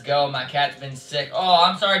go, let's go. My cat's been sick. Oh,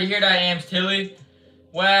 I'm sorry to hear that, Ams Tilly.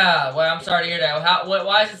 Wow, well, I'm sorry to hear that.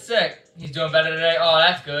 Why is it sick? He's doing better today? Oh,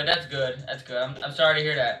 that's good, that's good, that's good. I'm sorry to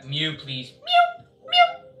hear that. Mew, please. Mew,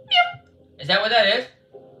 mew, mew. Is that what that is?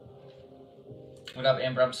 What up,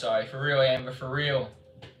 Amber? I'm sorry. For real, Amber, for real.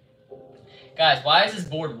 Guys, why is this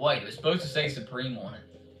board white? It was supposed to say Supreme on it.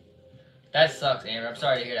 That sucks, Amber. I'm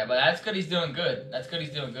sorry to hear that. But that's good he's doing good. That's good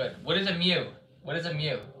he's doing good. What is a Mew? What is a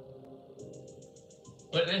Mew?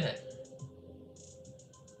 What is it?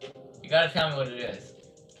 You gotta tell me what it is.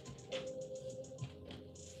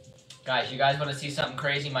 Guys, you guys want to see something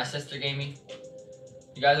crazy my sister gave me?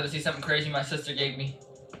 You guys want to see something crazy my sister gave me?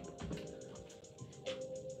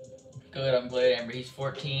 Good, I'm glad, Amber. He's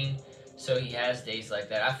 14, so he has days like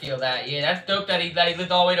that. I feel that. Yeah, that's dope that he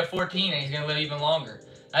lived all the way to 14 and he's going to live even longer.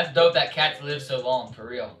 That's dope that cats live so long, for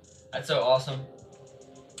real. That's so awesome.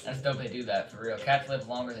 That's dope they do that, for real. Cats live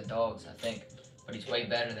longer than dogs, I think. But he's way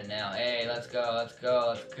better than now. Hey, let's go, let's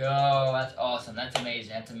go, let's go. That's awesome. That's amazing.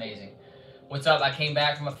 That's amazing. What's up? I came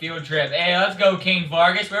back from a field trip. Hey, let's go, King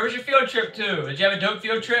Vargas. Where was your field trip to? Did you have a dope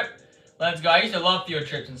field trip? Let's go. I used to love field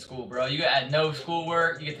trips in school, bro. You got no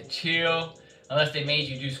schoolwork. You get to chill. Unless they made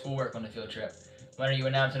you do schoolwork on the field trip. When are you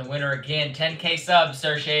announcing a winner again? 10K subs,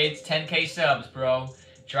 Sir Shades. 10K subs, bro.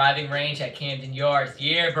 Driving range at Camden Yards.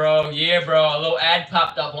 Yeah, bro. Yeah, bro. A little ad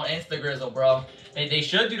popped up on Instagrizzle, bro. They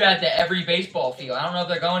should do that to every baseball field. I don't know if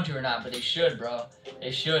they're going to or not, but they should, bro.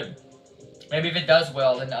 They should. Maybe if it does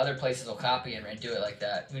well, then the other places will copy it and do it like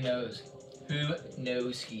that. Who knows? Who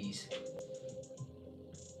knows skis?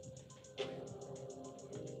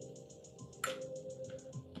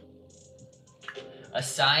 A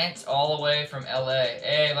science all the way from LA.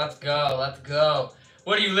 Hey, let's go, let's go.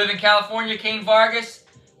 What, do you live in California, Kane Vargas?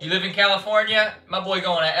 You live in California? My boy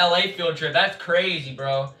going on an LA field trip. That's crazy,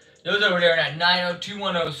 bro. Those over there in that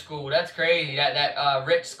 90210 school. That's crazy. That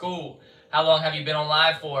rich school. How long have you been on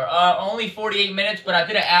live for? Only 48 minutes, but I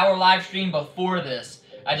did an hour live stream before this.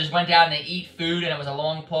 I just went down to eat food, and it was a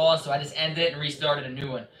long pause, so I just ended it and restarted a new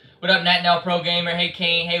one. What up, NetNL Pro Gamer? Hey,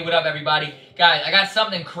 Kane. Hey, what up, everybody? Guys, I got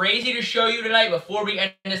something crazy to show you tonight before we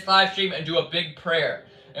end this live stream and do a big prayer.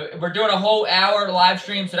 We're doing a whole hour live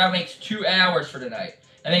stream, so that makes 2 hours for tonight.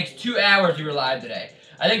 That makes 2 hours we were live today.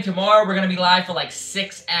 I think tomorrow we're going to be live for like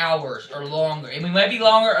 6 hours or longer. And we might be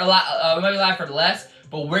longer, we might be live for less.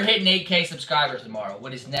 But we're hitting 8K subscribers tomorrow.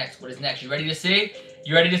 What is next? What is next? You ready to see?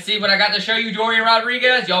 You ready to see what I got to show you, Dorian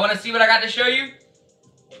Rodriguez? Y'all want to see what I got to show you?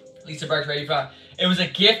 Lisa Burke's ready for it. Was a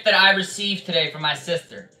gift that I received today from my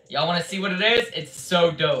sister. Y'all want to see what it is? It's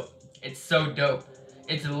so dope. It's so dope.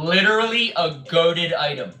 It's literally a goated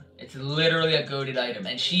item. It's literally a goated item.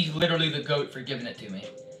 And she's literally the goat for giving it to me.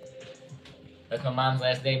 That's my mom's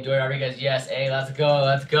last name, Dorian Rodriguez. Yes, hey, let's go,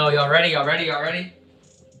 let's go. Y'all ready? Y'all ready? Y'all ready?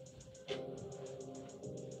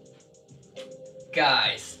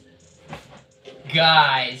 Guys,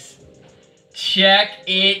 Check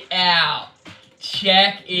it out.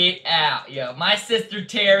 Check it out, yo. My sister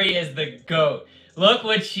Terry is the GOAT. Look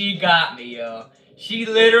what she got me, yo. She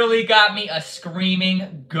literally got me a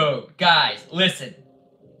screaming GOAT. Guys, listen.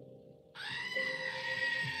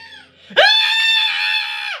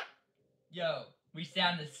 Yo, we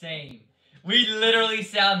sound the same. We literally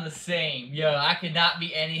sound the same. Yo, I could not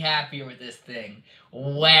be any happier with this thing.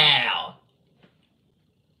 Wow.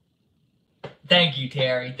 Thank you,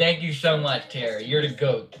 Terry. Thank you so much, Terry. You're the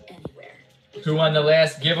GOAT. Who won the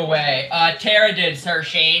last giveaway? Tara did, Sir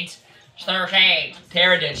Shades. Sir Shades.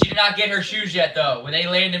 Tara did. She did not get her shoes yet, though. When they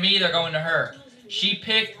land to me, they're going to her. She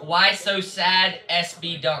picked Why So Sad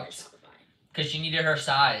SB Dunks. Because she needed her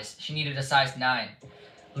size. She needed a size 9.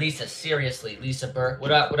 Lisa, seriously. Lisa Burke.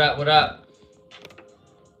 What up, what up, what up?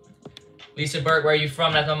 Lisa Burke, where are you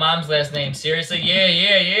from? That's my mom's last name. Seriously?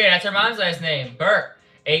 Yeah. That's her mom's last name. Burke.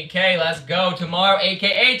 8K, let's go. Tomorrow, 8K.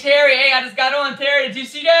 Hey, Terry. Hey, I just got on. Terry, did you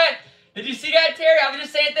see that? Did you see that, Terry? I was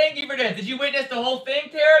just saying thank you for this. Did you witness the whole thing,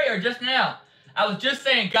 Terry, or just now? I was just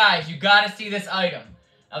saying, guys, you gotta see this item.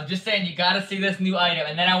 I was just saying you gotta see this new item,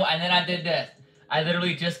 and then I did this. I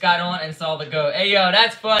literally just got on and saw the GOAT. Hey, yo,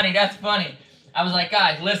 that's funny. That's funny. I was like,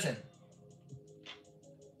 guys, listen.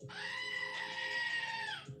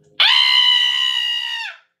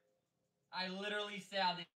 I literally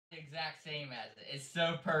sounded the exact same as it. It's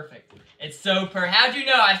so perfect. It's so perfect. How'd you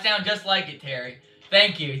know I sound just like it, Terry?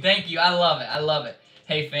 Thank you. Thank you. I love it. I love it.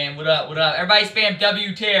 Hey, fam. What up? What up? Everybody spam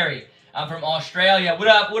W Terry. I'm from Australia. What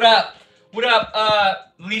up? What up? What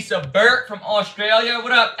up, Lisa Burke from Australia?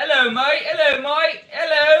 What up? Hello, mate. Hello, mate.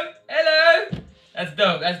 Hello. Hello. That's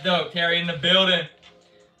dope. That's dope. Terry in the building.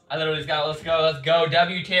 I literally just got, let's go. Let's go.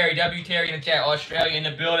 W Terry in the chat. Australia in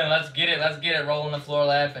the building. Let's get it. Let's get it. Rolling the floor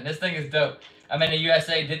laughing. This thing is dope. I'm in the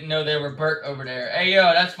USA. Didn't know there were Burke over there. Hey,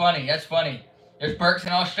 yo, that's funny. That's funny. There's Burks in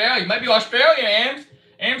Australia. You might be Australian, Ams.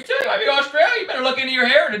 Ams, too. You might be Australia. You better look into your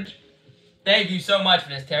heritage. Thank you so much for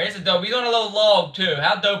this, Terry. This is dope. He's on a little log, too.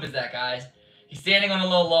 How dope is that, guys? He's standing on a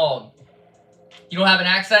little log. You don't have an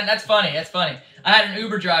accent? That's funny. That's funny. I had an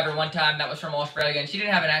Uber driver one time that was from Australia, and she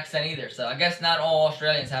didn't have an accent either. So I guess not all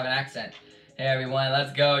Australians have an accent. Hey, everyone.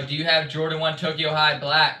 Let's go. Do you have Jordan 1 Tokyo High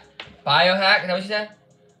Black? Biohack? Is that what you said?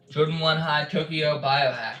 Jordan 1 High Tokyo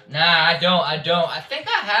Biohack. Nah, I don't. I think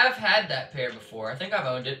I have had that pair before. I think I've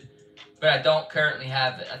owned it. But I don't currently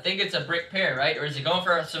have it. I think it's a brick pair, right? Or is it going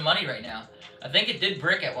for some money right now? I think it did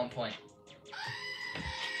brick at one point.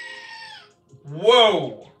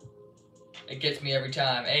 Whoa! It gets me every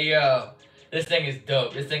time. Hey, yo. This thing is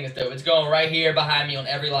dope. This thing is dope. It's going right here behind me on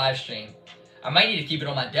every live stream. I might need to keep it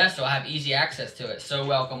on my desk so I have easy access to it. So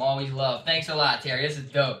welcome. Always love. Thanks a lot, Terry. This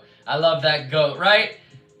is dope. I love that GOAT, right?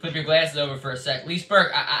 Flip your glasses over for a sec. Lisa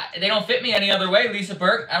Burke. They don't fit me any other way, Lisa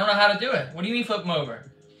Burke. I don't know how to do it. What do you mean flip them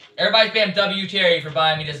over? Everybody spam W Terry for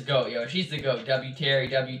buying me this GOAT, yo. She's the GOAT. W Terry,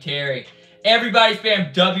 W Terry. Everybody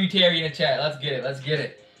spam W Terry in the chat. Let's get it. Let's get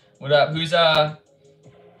it. What up? Who's I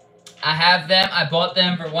have them. I bought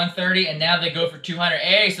them for $130 and now they go for $200.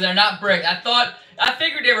 Hey, so they're not bricks. I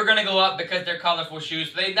figured they were gonna go up because they're colorful shoes.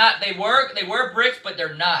 But they were bricks, but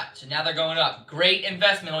they're not. So now they're going up. Great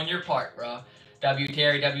investment on your part, bro. W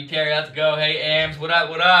Terry, let's go. Hey, Ams, what up,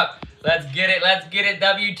 what up? Let's get it,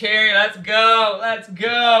 W Terry, let's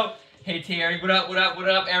go. Hey, Terry, what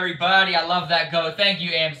up, everybody? I love that go. Thank you,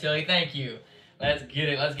 Am Silly, thank you. Let's get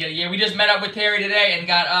it. Yeah, we just met up with Terry today and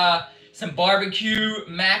got some barbecue,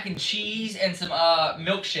 mac and cheese, and some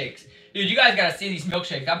milkshakes. Dude, you guys gotta see these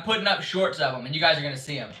milkshakes. I'm putting up shorts of them, and you guys are gonna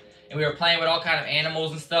see them. And we were playing with all kind of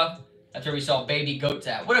animals and stuff. That's where we saw baby goats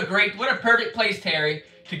at. What a perfect place, Terry,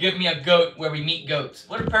 to give me a goat where we meet goats.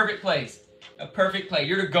 What a perfect place. A perfect place.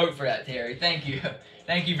 You're the GOAT for that, Terry. Thank you.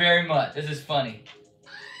 Thank you very much. This is funny.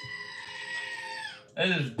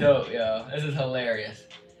 This is dope, yo. This is hilarious.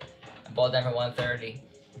 I bought that for $130.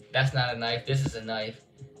 That's not a knife. This is a knife.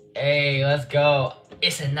 Hey, let's go.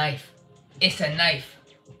 It's a knife. It's a knife.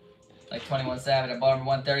 Like 21 Savage. I bought them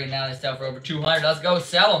for $130. Now they sell for over $200. Let's go.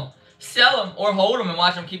 Sell them. Sell them or hold them and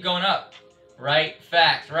watch them keep going up. Right?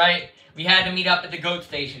 Facts, right? We had to meet up at the GOAT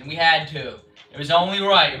station. We had to. It was only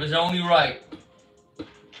right. It was only right.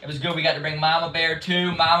 It was good. We got to bring Mama Bear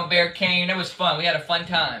too. Mama Bear came. It was fun. We had a fun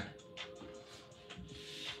time.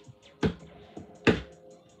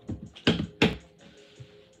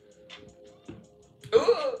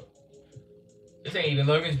 Ooh. This ain't even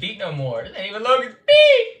Logan's beat no more. This ain't even Logan's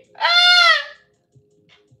beat. Ah!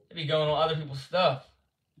 They be going on other people's stuff.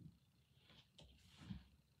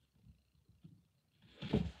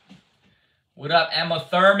 What up, Emma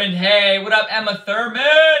Thurman? Hey, what up, Emma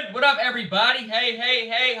Thurman? What up, everybody? Hey,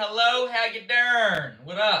 hello, how you doing?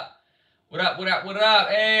 What up? What up, what up, what up?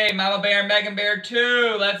 Hey, Mama Bear and Megan Bear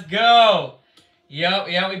too. Let's go.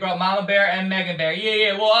 Yep, we brought Mama Bear and Megan Bear.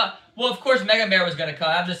 Yeah. Well, of course Megan Bear was going to come.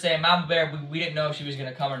 I'm just saying, Mama Bear, we didn't know if she was going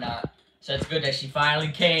to come or not. So it's good that she finally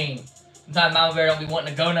came. Sometimes Mama Bear don't be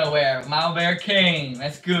wanting to go nowhere. Mama Bear came.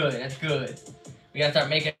 That's good, that's good. We got to start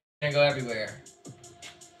making her go everywhere.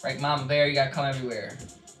 Right, Mama Bear, you got to come everywhere.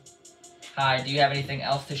 Hi, do you have anything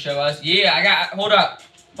else to show us? Yeah, I got, hold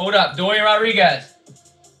up, Dorian Rodriguez.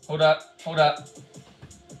 Hold up.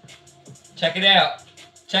 Check it out.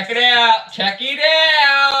 Check it out.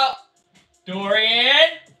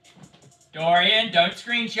 Dorian, don't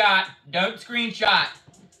screenshot.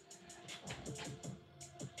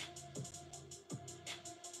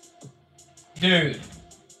 Dude.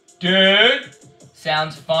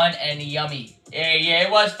 Sounds fun and yummy. Yeah,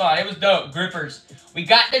 it was fun. It was dope. Grippers. We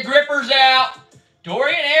got the grippers out.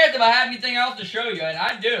 Dorian asked if I have anything else to show you, and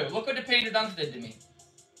I do. Look what the painted dunks did to me.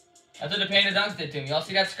 That's what the painted dunks did to me. Y'all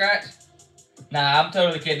see that scratch? Nah, I'm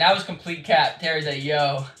totally kidding. That was complete cap. Terry's like,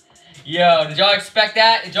 yo, did y'all expect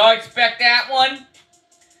that? Did y'all expect that one?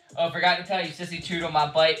 Oh, forgot to tell you, Sissy chewed on my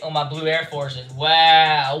bite on my blue Air Forces.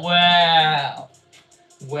 Wow.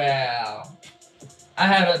 I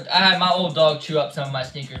had my old dog chew up some of my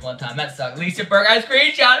sneakers one time. That sucked. Lisa Burke, I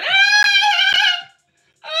screenshot.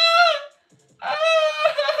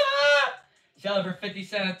 Selling for 50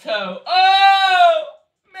 cents a toe. Oh,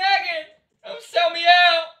 Megan, don't sell me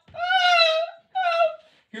out.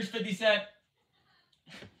 Here's 50 cents.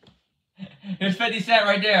 Here's 50 cents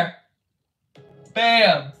right there.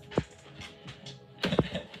 Bam.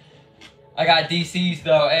 I got DCs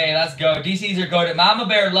though. Hey, let's go. DCs are goated. Mama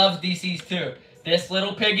Bear loves DCs too. This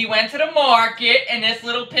little piggy went to the market and this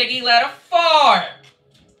little piggy let a fart.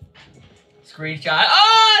 Screenshot.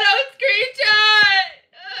 Oh, no screenshot.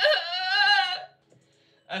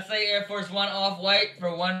 That's like Air Force One off-white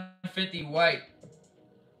for 150 white.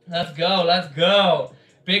 Let's go.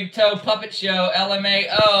 Big Toe Puppet Show,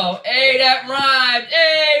 LMAO. Hey, that rhymes.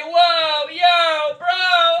 Hey, whoa, yo, bro.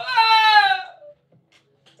 Oh.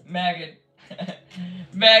 Megan.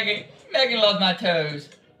 Megan loves my toes.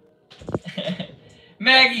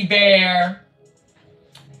 Maggie Bear.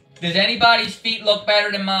 Does anybody's feet look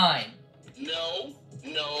better than mine? No.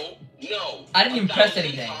 I didn't even press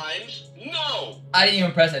anything. No. I didn't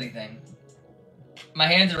even press anything. My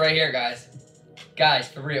hands are right here, guys. Guys,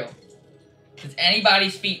 for real. Does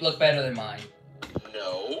anybody's feet look better than mine?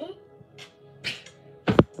 No.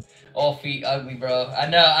 All feet ugly, bro. I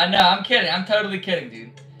know. I'm kidding. I'm totally kidding,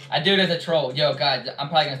 dude. I do it as a troll. Yo, guys, I'm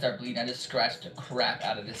probably gonna start bleeding. I just scratched the crap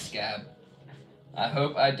out of this scab. I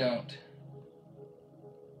hope I don't.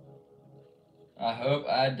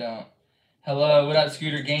 Hello, what up,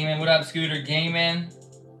 Scooter Gaming? I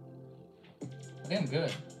think I'm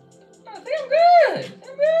good.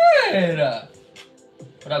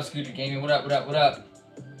 What up, Scooter Gaming? What up?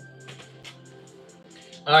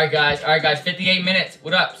 Alright, guys. 58 minutes.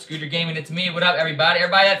 What up, Scooter Gaming? It's me. What up, everybody?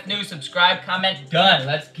 Everybody that's new, subscribe, comment, done.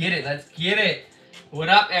 Let's get it. What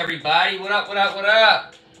up, everybody? What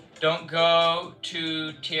up? Don't go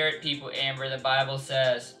to tear at people, Amber, the Bible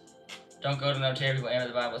says. Don't go to no tear at people, Amber,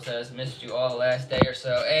 the Bible says. Missed you all the last day or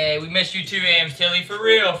so. Hey, we missed you too, Ams Tilly, for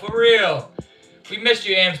real. We missed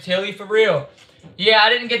you, Ams Tilly, for real. Yeah, I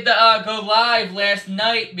didn't get to go live last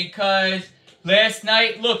night because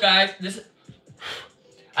look, guys,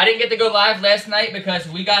 I didn't get to go live last night because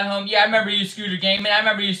we got home. Yeah, I remember you, Scooter Gaming.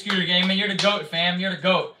 You're the GOAT, fam. You're the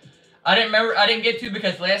GOAT. I didn't get to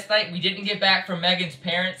because last night we didn't get back from Megan's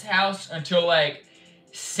parents' house until like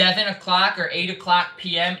 7 o'clock or 8 o'clock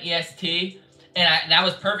p.m. EST. And that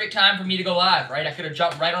was perfect time for me to go live, right? I could have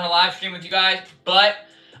jumped right on a live stream with you guys, but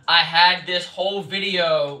I had this whole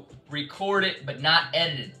video recorded but not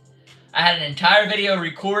edited. I had an entire video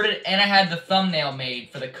recorded and I had the thumbnail made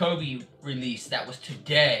for the Kobe release that was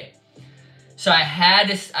today. So I had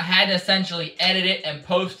to essentially edit it and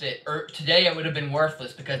post it, or today it would have been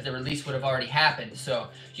worthless because the release would have already happened. So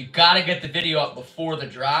you gotta get the video up before the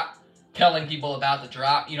drop, telling people about the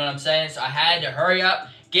drop, you know what I'm saying? So I had to hurry up,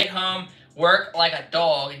 get home, work like a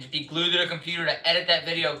dog, and just be glued to the computer to edit that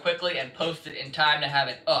video quickly and post it in time to have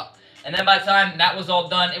it up. And then by the time that was all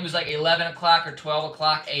done, it was like 11 o'clock or 12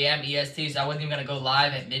 o'clock a.m. EST, so I wasn't even going to go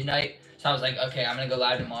live at midnight. So I was like, okay, I'm going to go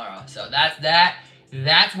live tomorrow. So that's that.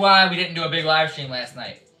 That's why we didn't do a big live stream last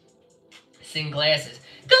night. Sing glasses.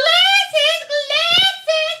 Glasses!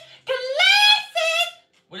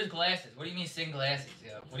 What is glasses? What do you mean sing glasses,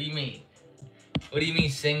 yo? What do you mean? What do you mean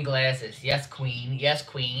sing glasses? Yes, queen.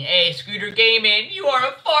 Hey, Scooter Gaming, you are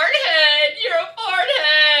a fart head!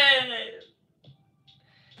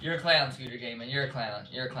 You're a clown, Scooter Gaming. You're a clown.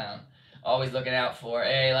 Always looking out for.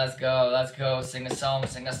 Hey, let's go, let's go. Sing a song,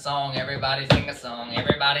 everybody sing a song,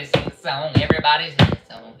 everybody sing a song, everybody sing a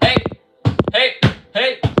song. Hey, hey,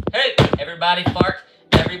 hey, hey, everybody fart,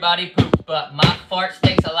 everybody poop, but my fart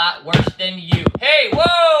stinks a lot worse than you. Hey,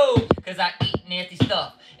 whoa, cause I eat nasty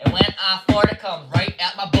stuff, and when I fart it comes right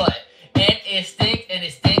out my butt, and it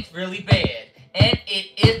stinks really bad, and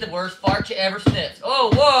it is the worst fart you ever sniffed.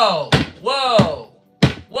 Oh, whoa, whoa,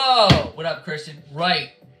 whoa. What up, Christian?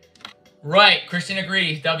 Right, Christian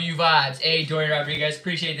agrees. W vibes. Hey, Dorian Rodriguez.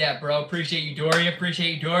 Appreciate that, bro. Appreciate you, Dorian.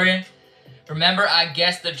 Appreciate you, Dorian. Remember, I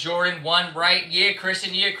guessed the Jordan 1 right. Yeah,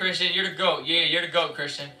 Christian. Yeah, Christian. You're the GOAT. Yeah, you're the GOAT,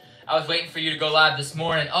 Christian. I was waiting for you to go live this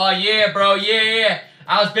morning. Oh, yeah, bro. Yeah.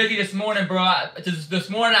 I was busy this morning, bro.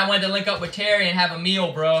 This morning, I wanted to link up with Terry and have a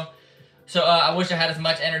meal, bro. So, I wish I had as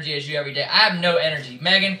much energy as you every day. I have no energy.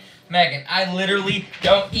 Megan, I literally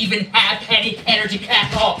don't even have any energy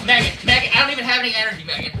at all. Megan, I don't even have any energy,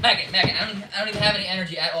 Megan, I don't even have any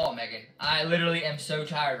energy at all, Megan. I literally am so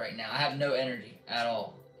tired right now. I have no energy at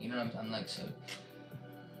all. You know what I'm like so...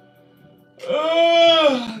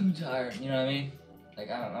 I'm tired, you know what I mean? Like,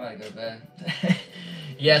 I'm gonna go to bed.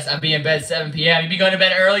 Yes, I'll be in bed 7 p.m. You be going to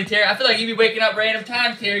bed early, Terry? I feel like you be waking up random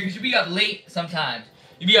times, Terry, because you be up late sometimes.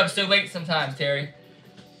 You be up so late sometimes, Terry.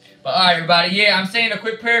 But alright, everybody, yeah, I'm saying a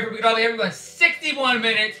quick prayer for everyone. 61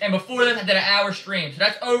 minutes, and before this, I did an hour stream. So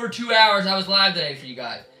that's over 2 hours I was live today for you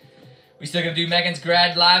guys. We still gonna do Megan's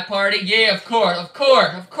grad live party? Yeah, of course.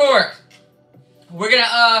 We're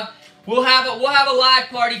gonna, we'll have a live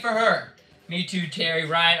party for her. Me too, Terry.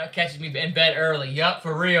 Ryan catches me in bed early. Yup,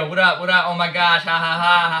 for real. What up? Oh my gosh, ha ha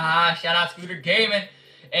ha ha ha. Shout out Scooter Gaming.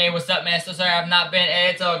 Hey, what's up, man? So sorry I've not been.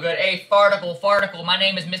 Hey, it's all good. Hey, Farticle. My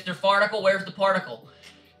name is Mr. Farticle. Where's the particle?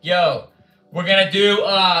 Yo, we're gonna do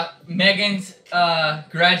Megan's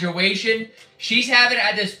graduation. She's having it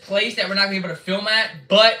at this place that we're not gonna be able to film at,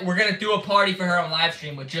 but we're gonna do a party for her on live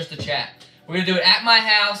stream with just the chat. We're gonna do it at my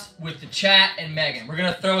house with the chat and Megan. We're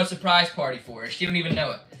gonna throw a surprise party for her. She don't even know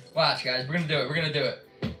it. Watch, guys. We're gonna do it.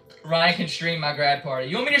 Ryan can stream my grad party.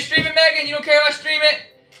 You want me to stream it, Megan? You don't care if I stream it?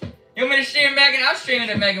 You want me to stream it, Megan? I'll stream it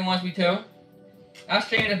if Megan wants me to. I'll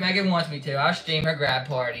stream it if Megan wants me to. I'll stream her grad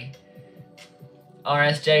party.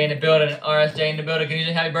 RSJ in the building. Can you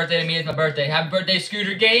say happy birthday to me? It's my birthday. Happy birthday,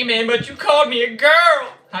 Scooter Gaming, but you called me a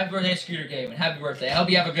girl. Happy birthday, Scooter Gaming. Happy birthday. I hope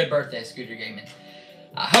you have a good birthday, Scooter Gaming.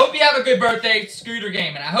 I hope you have a good birthday, Scooter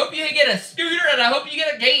Gaming. I hope you get a scooter, and I hope you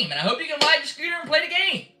get a game, and I hope you can ride your scooter and play the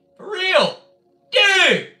game. For real.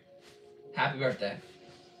 Dude. Happy birthday.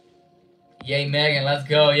 Yay, Megan. Let's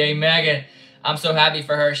go. Yay, Megan. I'm so happy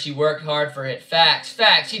for her. She worked hard for it. Facts.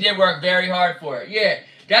 She did work very hard for it. Yeah.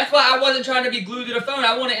 That's why I wasn't trying to be glued to the phone.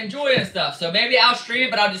 I want to enjoy it and stuff. So maybe I'll stream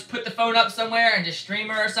it, but I'll just put the phone up somewhere and just stream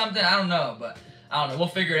her or something. I don't know, but I don't know. We'll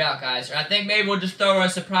figure it out, guys. Or I think maybe we'll just throw her a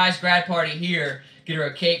surprise grad party here, get her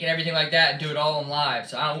a cake and everything like that, and do it all on live.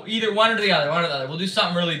 So I don't, either one or the other. We'll do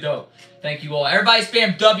something really dope. Thank you all. Everybody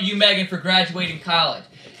spam W Megan for graduating college.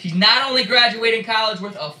 She's not only graduating college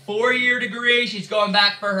with a 4-year degree, she's going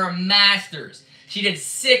back for her master's. She did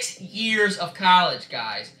 6 years of college,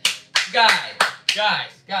 guys. Guys.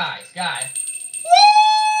 Woo!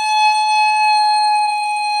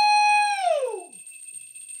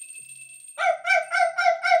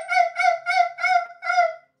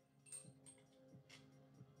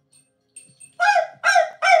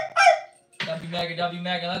 W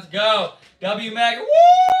Megan, let's go. W Megan,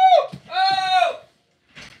 woo! Oh!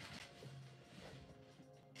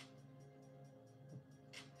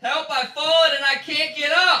 Help, I've fallen and I can't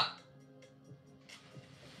get up.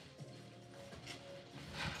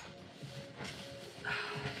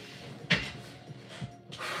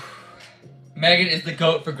 Megan is the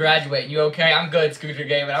GOAT for graduating. You okay? I'm good, Scooter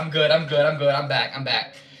Gaming. I'm good. I'm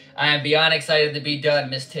back. I am beyond excited to be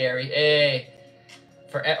done, Miss Terry. Hey.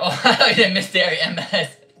 I didn't Miss Terry. MS.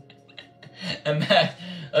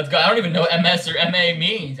 Let's go. I don't even know what MS or MA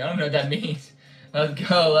means. I don't know what that means. Let's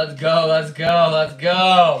go. Let's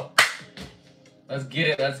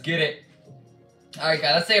get it. Alright,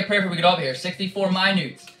 guys. Let's say a prayer before we get over here. 64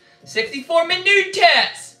 minutes. 64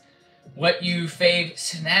 minutes! What you fave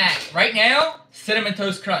snack? Right now, Cinnamon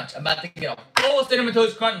Toast Crunch. I'm about to get a bowl of Cinnamon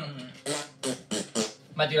Toast Crunch. I'm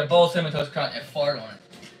about to get a bowl of Cinnamon Toast Crunch and fart on it.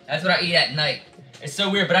 That's what I eat at night. It's so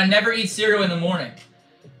weird, but I never eat cereal in the morning.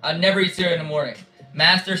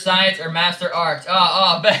 Master Science or Master Arts?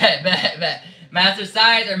 Bet. Master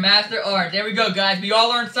Science or Master Arts. There we go, guys. We all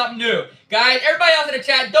learned something new. Guys, everybody else in the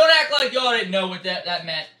chat, don't act like y'all didn't know what that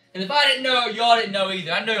meant. Because if I didn't know, y'all didn't know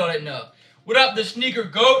either. I know y'all didn't know. What up, the Sneaker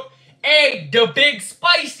Goat? Hey, the Big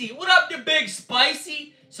Spicy. What up, the Big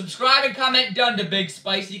Spicy? Subscribe and comment done, the Big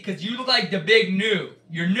Spicy, because you look like the Big New.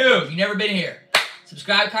 You're new. You've never been here.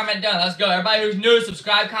 Subscribe, comment, done. Let's go. Everybody who's new,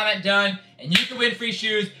 subscribe, comment, done. And you can win free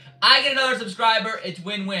shoes. I get another subscriber. It's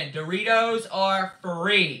win-win. Doritos are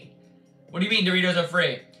free. What do you mean Doritos are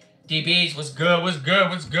free? DBs, what's good? What's good?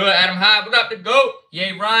 What's good? Adam Hyde, what up the GOAT?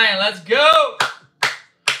 Yay, Ryan, let's go.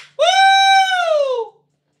 Woo!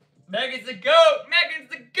 Megan's the GOAT. Megan's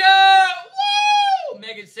the GOAT. Woo!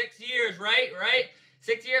 Megan, 6 years, right?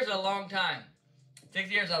 6 years is a long time.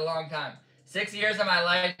 6 years is a long time. 6 years of my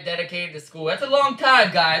life dedicated to school. That's a long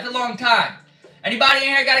time, guys. That's a long time. Anybody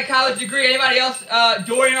in here got a college degree? Anybody else?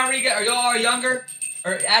 Dorian Enrique, are y'all younger?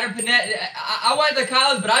 Or Adam Panett? I went to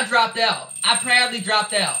college, but I dropped out. I proudly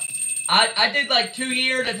dropped out. I did like 2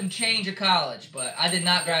 years and some change of college, but I did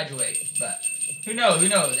not graduate. But who knows? Who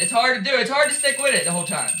knows? It's hard to do. It's hard to stick with it the whole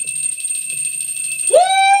time.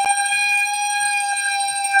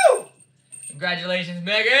 Woo! Congratulations,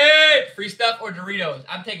 Megan! Free stuff or Doritos?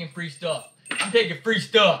 I'm taking free stuff. I'm taking free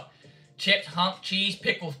stuff. Chips, hunk, cheese,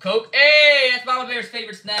 pickles, Coke. Hey, that's Mama Bear's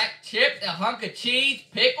favorite snack. Chips, a hunk of cheese,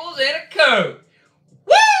 pickles, and a Coke.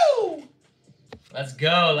 Woo! Let's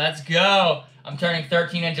go. Let's go. I'm turning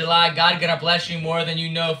 13 in July. God gonna bless you more than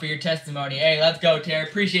you know for your testimony. Hey, let's go, Terry.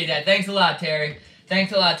 Appreciate that. Thanks a lot, Terry.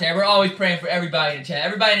 Thanks a lot, Terry. We're always praying for everybody in the chat.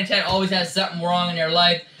 Everybody in the chat always has something wrong in their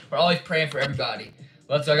life. We're always praying for everybody.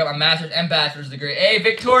 Let's go. I got my master's and bachelor's degree. Hey,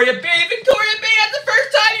 Victoria B. Victoria B. That's the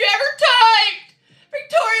first time you ever typed.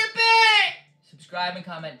 Victoria B. Subscribe and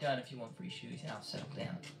comment done if you want free shoes. And I'll settle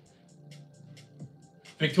down.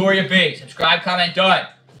 Victoria B. Subscribe, comment done.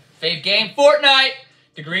 Fave game, Fortnite.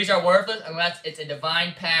 Degrees are worthless unless it's a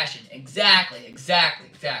divine passion. Exactly.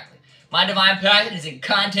 My divine passion is in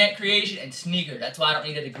content creation and sneakers. That's why I don't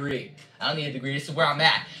need a degree. I don't need a degree. This is where I'm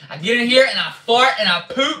at. I get in here and I fart and I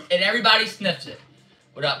poop and everybody sniffs it.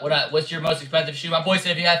 What up? What up? What's your most expensive shoe? My boy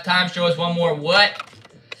said if you have time, show us one more. What?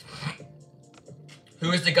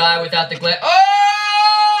 Who is the guy without the glass?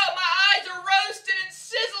 Oh! My eyes are roasted and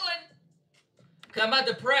sizzling. I'm about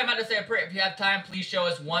to pray. I'm about to say a prayer. If you have time, please show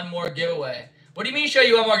us one more giveaway. What do you mean show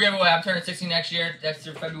you one more giveaway? I'm turning 16 next year. That's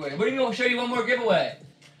through February. What do you mean show you one more giveaway?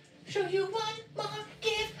 Show you one more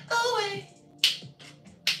giveaway.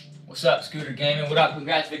 What's up, Scooter Gaming? What up?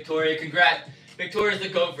 Congrats, Victoria. Congrats. Victoria's the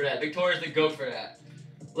GOAT for that. Victoria's the GOAT for that.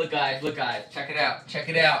 Look, guys. Look, guys. Check it out. Check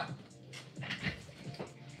it out.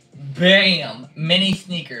 Bam. Mini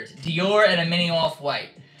sneakers. Dior and a mini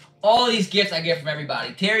off-white. All these gifts I get from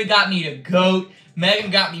everybody. Terry got me the GOAT.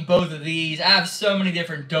 Megan got me both of these. I have so many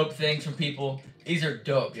different dope things from people. These are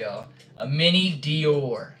dope, yo. A mini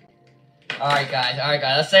Dior. Alright, guys.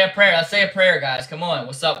 Let's say a prayer. Let's say a prayer, guys. Come on.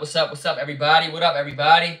 What's up, everybody? What up,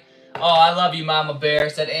 everybody? Oh, I love you, Mama Bear,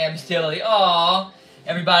 said Ams Tilly. Aw.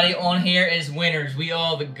 Everybody on here is winners. We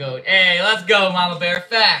all the GOAT. Hey, let's go, Mama Bear.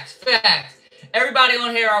 Facts. Everybody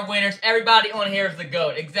on here are winners. Everybody on here is the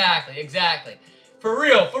GOAT. Exactly. For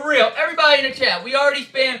real. Everybody in the chat. We already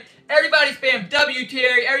spammed. Everybody spam W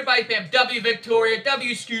Terry. Everybody spam W Victoria.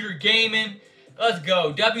 W Scooter Gaming. Let's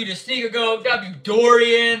go. W to Sneaker Go. W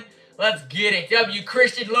Dorian. Let's get it. W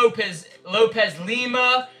Christian Lopez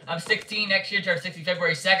Lima. I'm 16 next year. Turn 16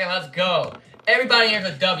 February 2nd. Let's go. Everybody here's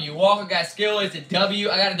a W. Walker got skill. It's a W.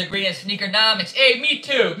 I got a degree in sneakernomics. Hey, me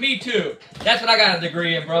too. That's what I got a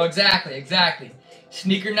degree in, bro. Exactly.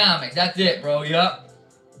 Sneakernomics. That's it, bro. Yup.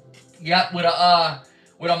 With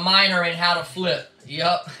a minor in how to flip.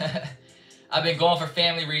 Yup. I've been going for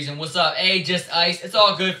family reason. What's up? Hey, just ice. It's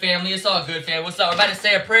all good, family. What's up? We're about to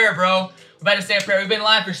say a prayer, bro. We've been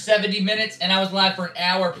live for 70 minutes, and I was live for an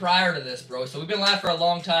hour prior to this, bro. So we've been live for a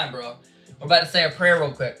long time, bro. We're about to say a prayer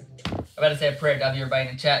real quick. We're about to say a prayer. W, everybody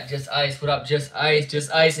in the chat. Just ice. What up? Just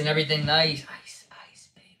ice, and everything nice. Ice,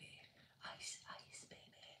 baby. Ice,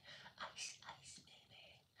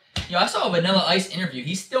 baby. Yo, I saw a Vanilla Ice interview.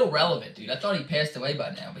 He's still relevant, dude. I thought he passed away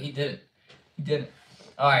by now, but he didn't.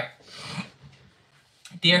 All right.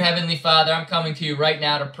 Dear Heavenly Father, I'm coming to you right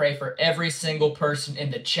now to pray for every single person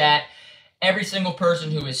in the chat, every single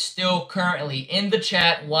person who is still currently in the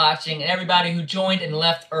chat watching, and everybody who joined and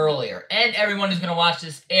left earlier, and everyone who's going to watch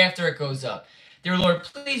this after it goes up. Dear Lord,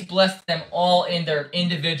 please bless them all in their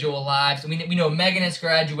individual lives. We know Megan is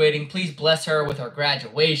graduating. Please bless her with her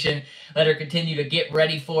graduation. Let her continue to get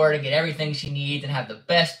ready for it and get everything she needs and have the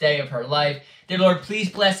best day of her life. Dear Lord, please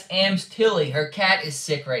bless Ams Tilly. Her cat is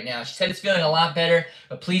sick right now. She said it's feeling a lot better,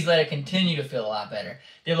 but please let it continue to feel a lot better.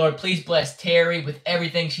 Dear Lord, please bless Terry with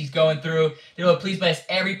everything she's going through. Dear Lord, please bless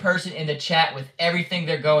every person in the chat with everything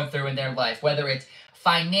they're going through in their life, whether it's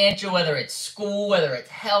financial, whether it's school, whether it's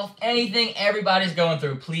health, anything everybody's going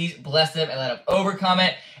through. Please bless them and let them overcome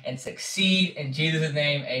it and succeed. In Jesus'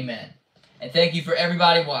 name, amen. And thank you for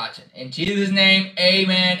everybody watching. In Jesus' name,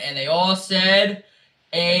 amen. And they all said,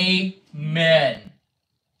 Amen.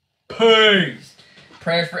 Peace.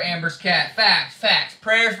 Prayers for Amber's cat. Facts.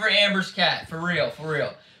 Prayers for Amber's cat. For real.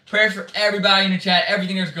 Prayers for everybody in the chat,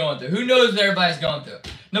 everything they're going through. Who knows what everybody's going through?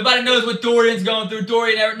 Nobody knows what Dorian's going through.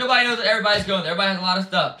 Nobody knows what everybody's going through. Everybody has a lot of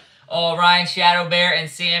stuff. Oh, Ryan, Shadow Bear, and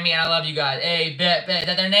Sammy, and I love you guys. Hey, bet. Is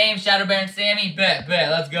that their name? Shadow Bear and Sammy? Bet.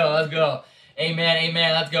 Let's go. Amen.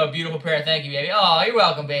 Let's go. Beautiful prayer. Thank you, baby. Oh, you're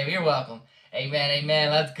welcome, baby. You're welcome. Amen.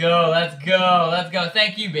 Let's go.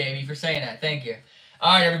 Thank you, baby, for saying that. Thank you.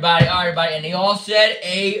 All right, everybody. And they all said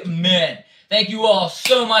amen. Thank you all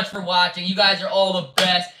so much for watching. You guys are all the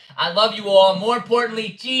best. I love you all. More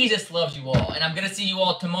importantly, Jesus loves you all. And I'm going to see you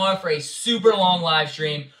all tomorrow for a super long live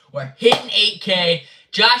stream. We're hitting 8K.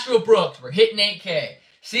 Joshua Brooks, we're hitting 8K.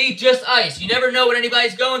 See, just ice. You never know what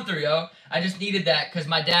anybody's going through, yo. I just needed that because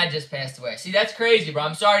my dad just passed away. See, that's crazy, bro.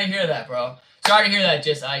 I'm sorry to hear that, bro. Sorry to hear that,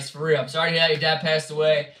 just ice, for real. I'm sorry to hear that your dad passed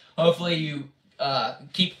away. Hopefully you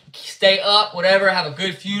stay up, whatever. Have a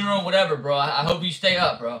good funeral, whatever, bro. I hope you stay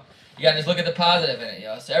up, bro. You gotta just look at the positive in it,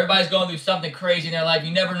 yo. So everybody's going through something crazy in their life.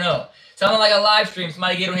 You never know. Something like a live stream,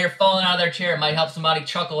 somebody get on here falling out of their chair might help somebody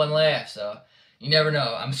chuckle and laugh. So you never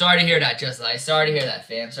know. I'm sorry to hear that, just like. Sorry to hear that,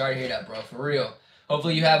 fam. Sorry to hear that, bro. For real.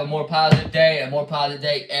 Hopefully you have a more positive day and a more positive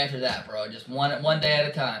day after that, bro. Just one day at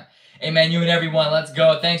a time. Amen. You and everyone. Let's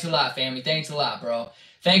go. Thanks a lot, family. Thanks a lot, bro.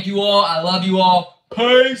 Thank you all. I love you all.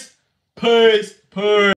 Peace.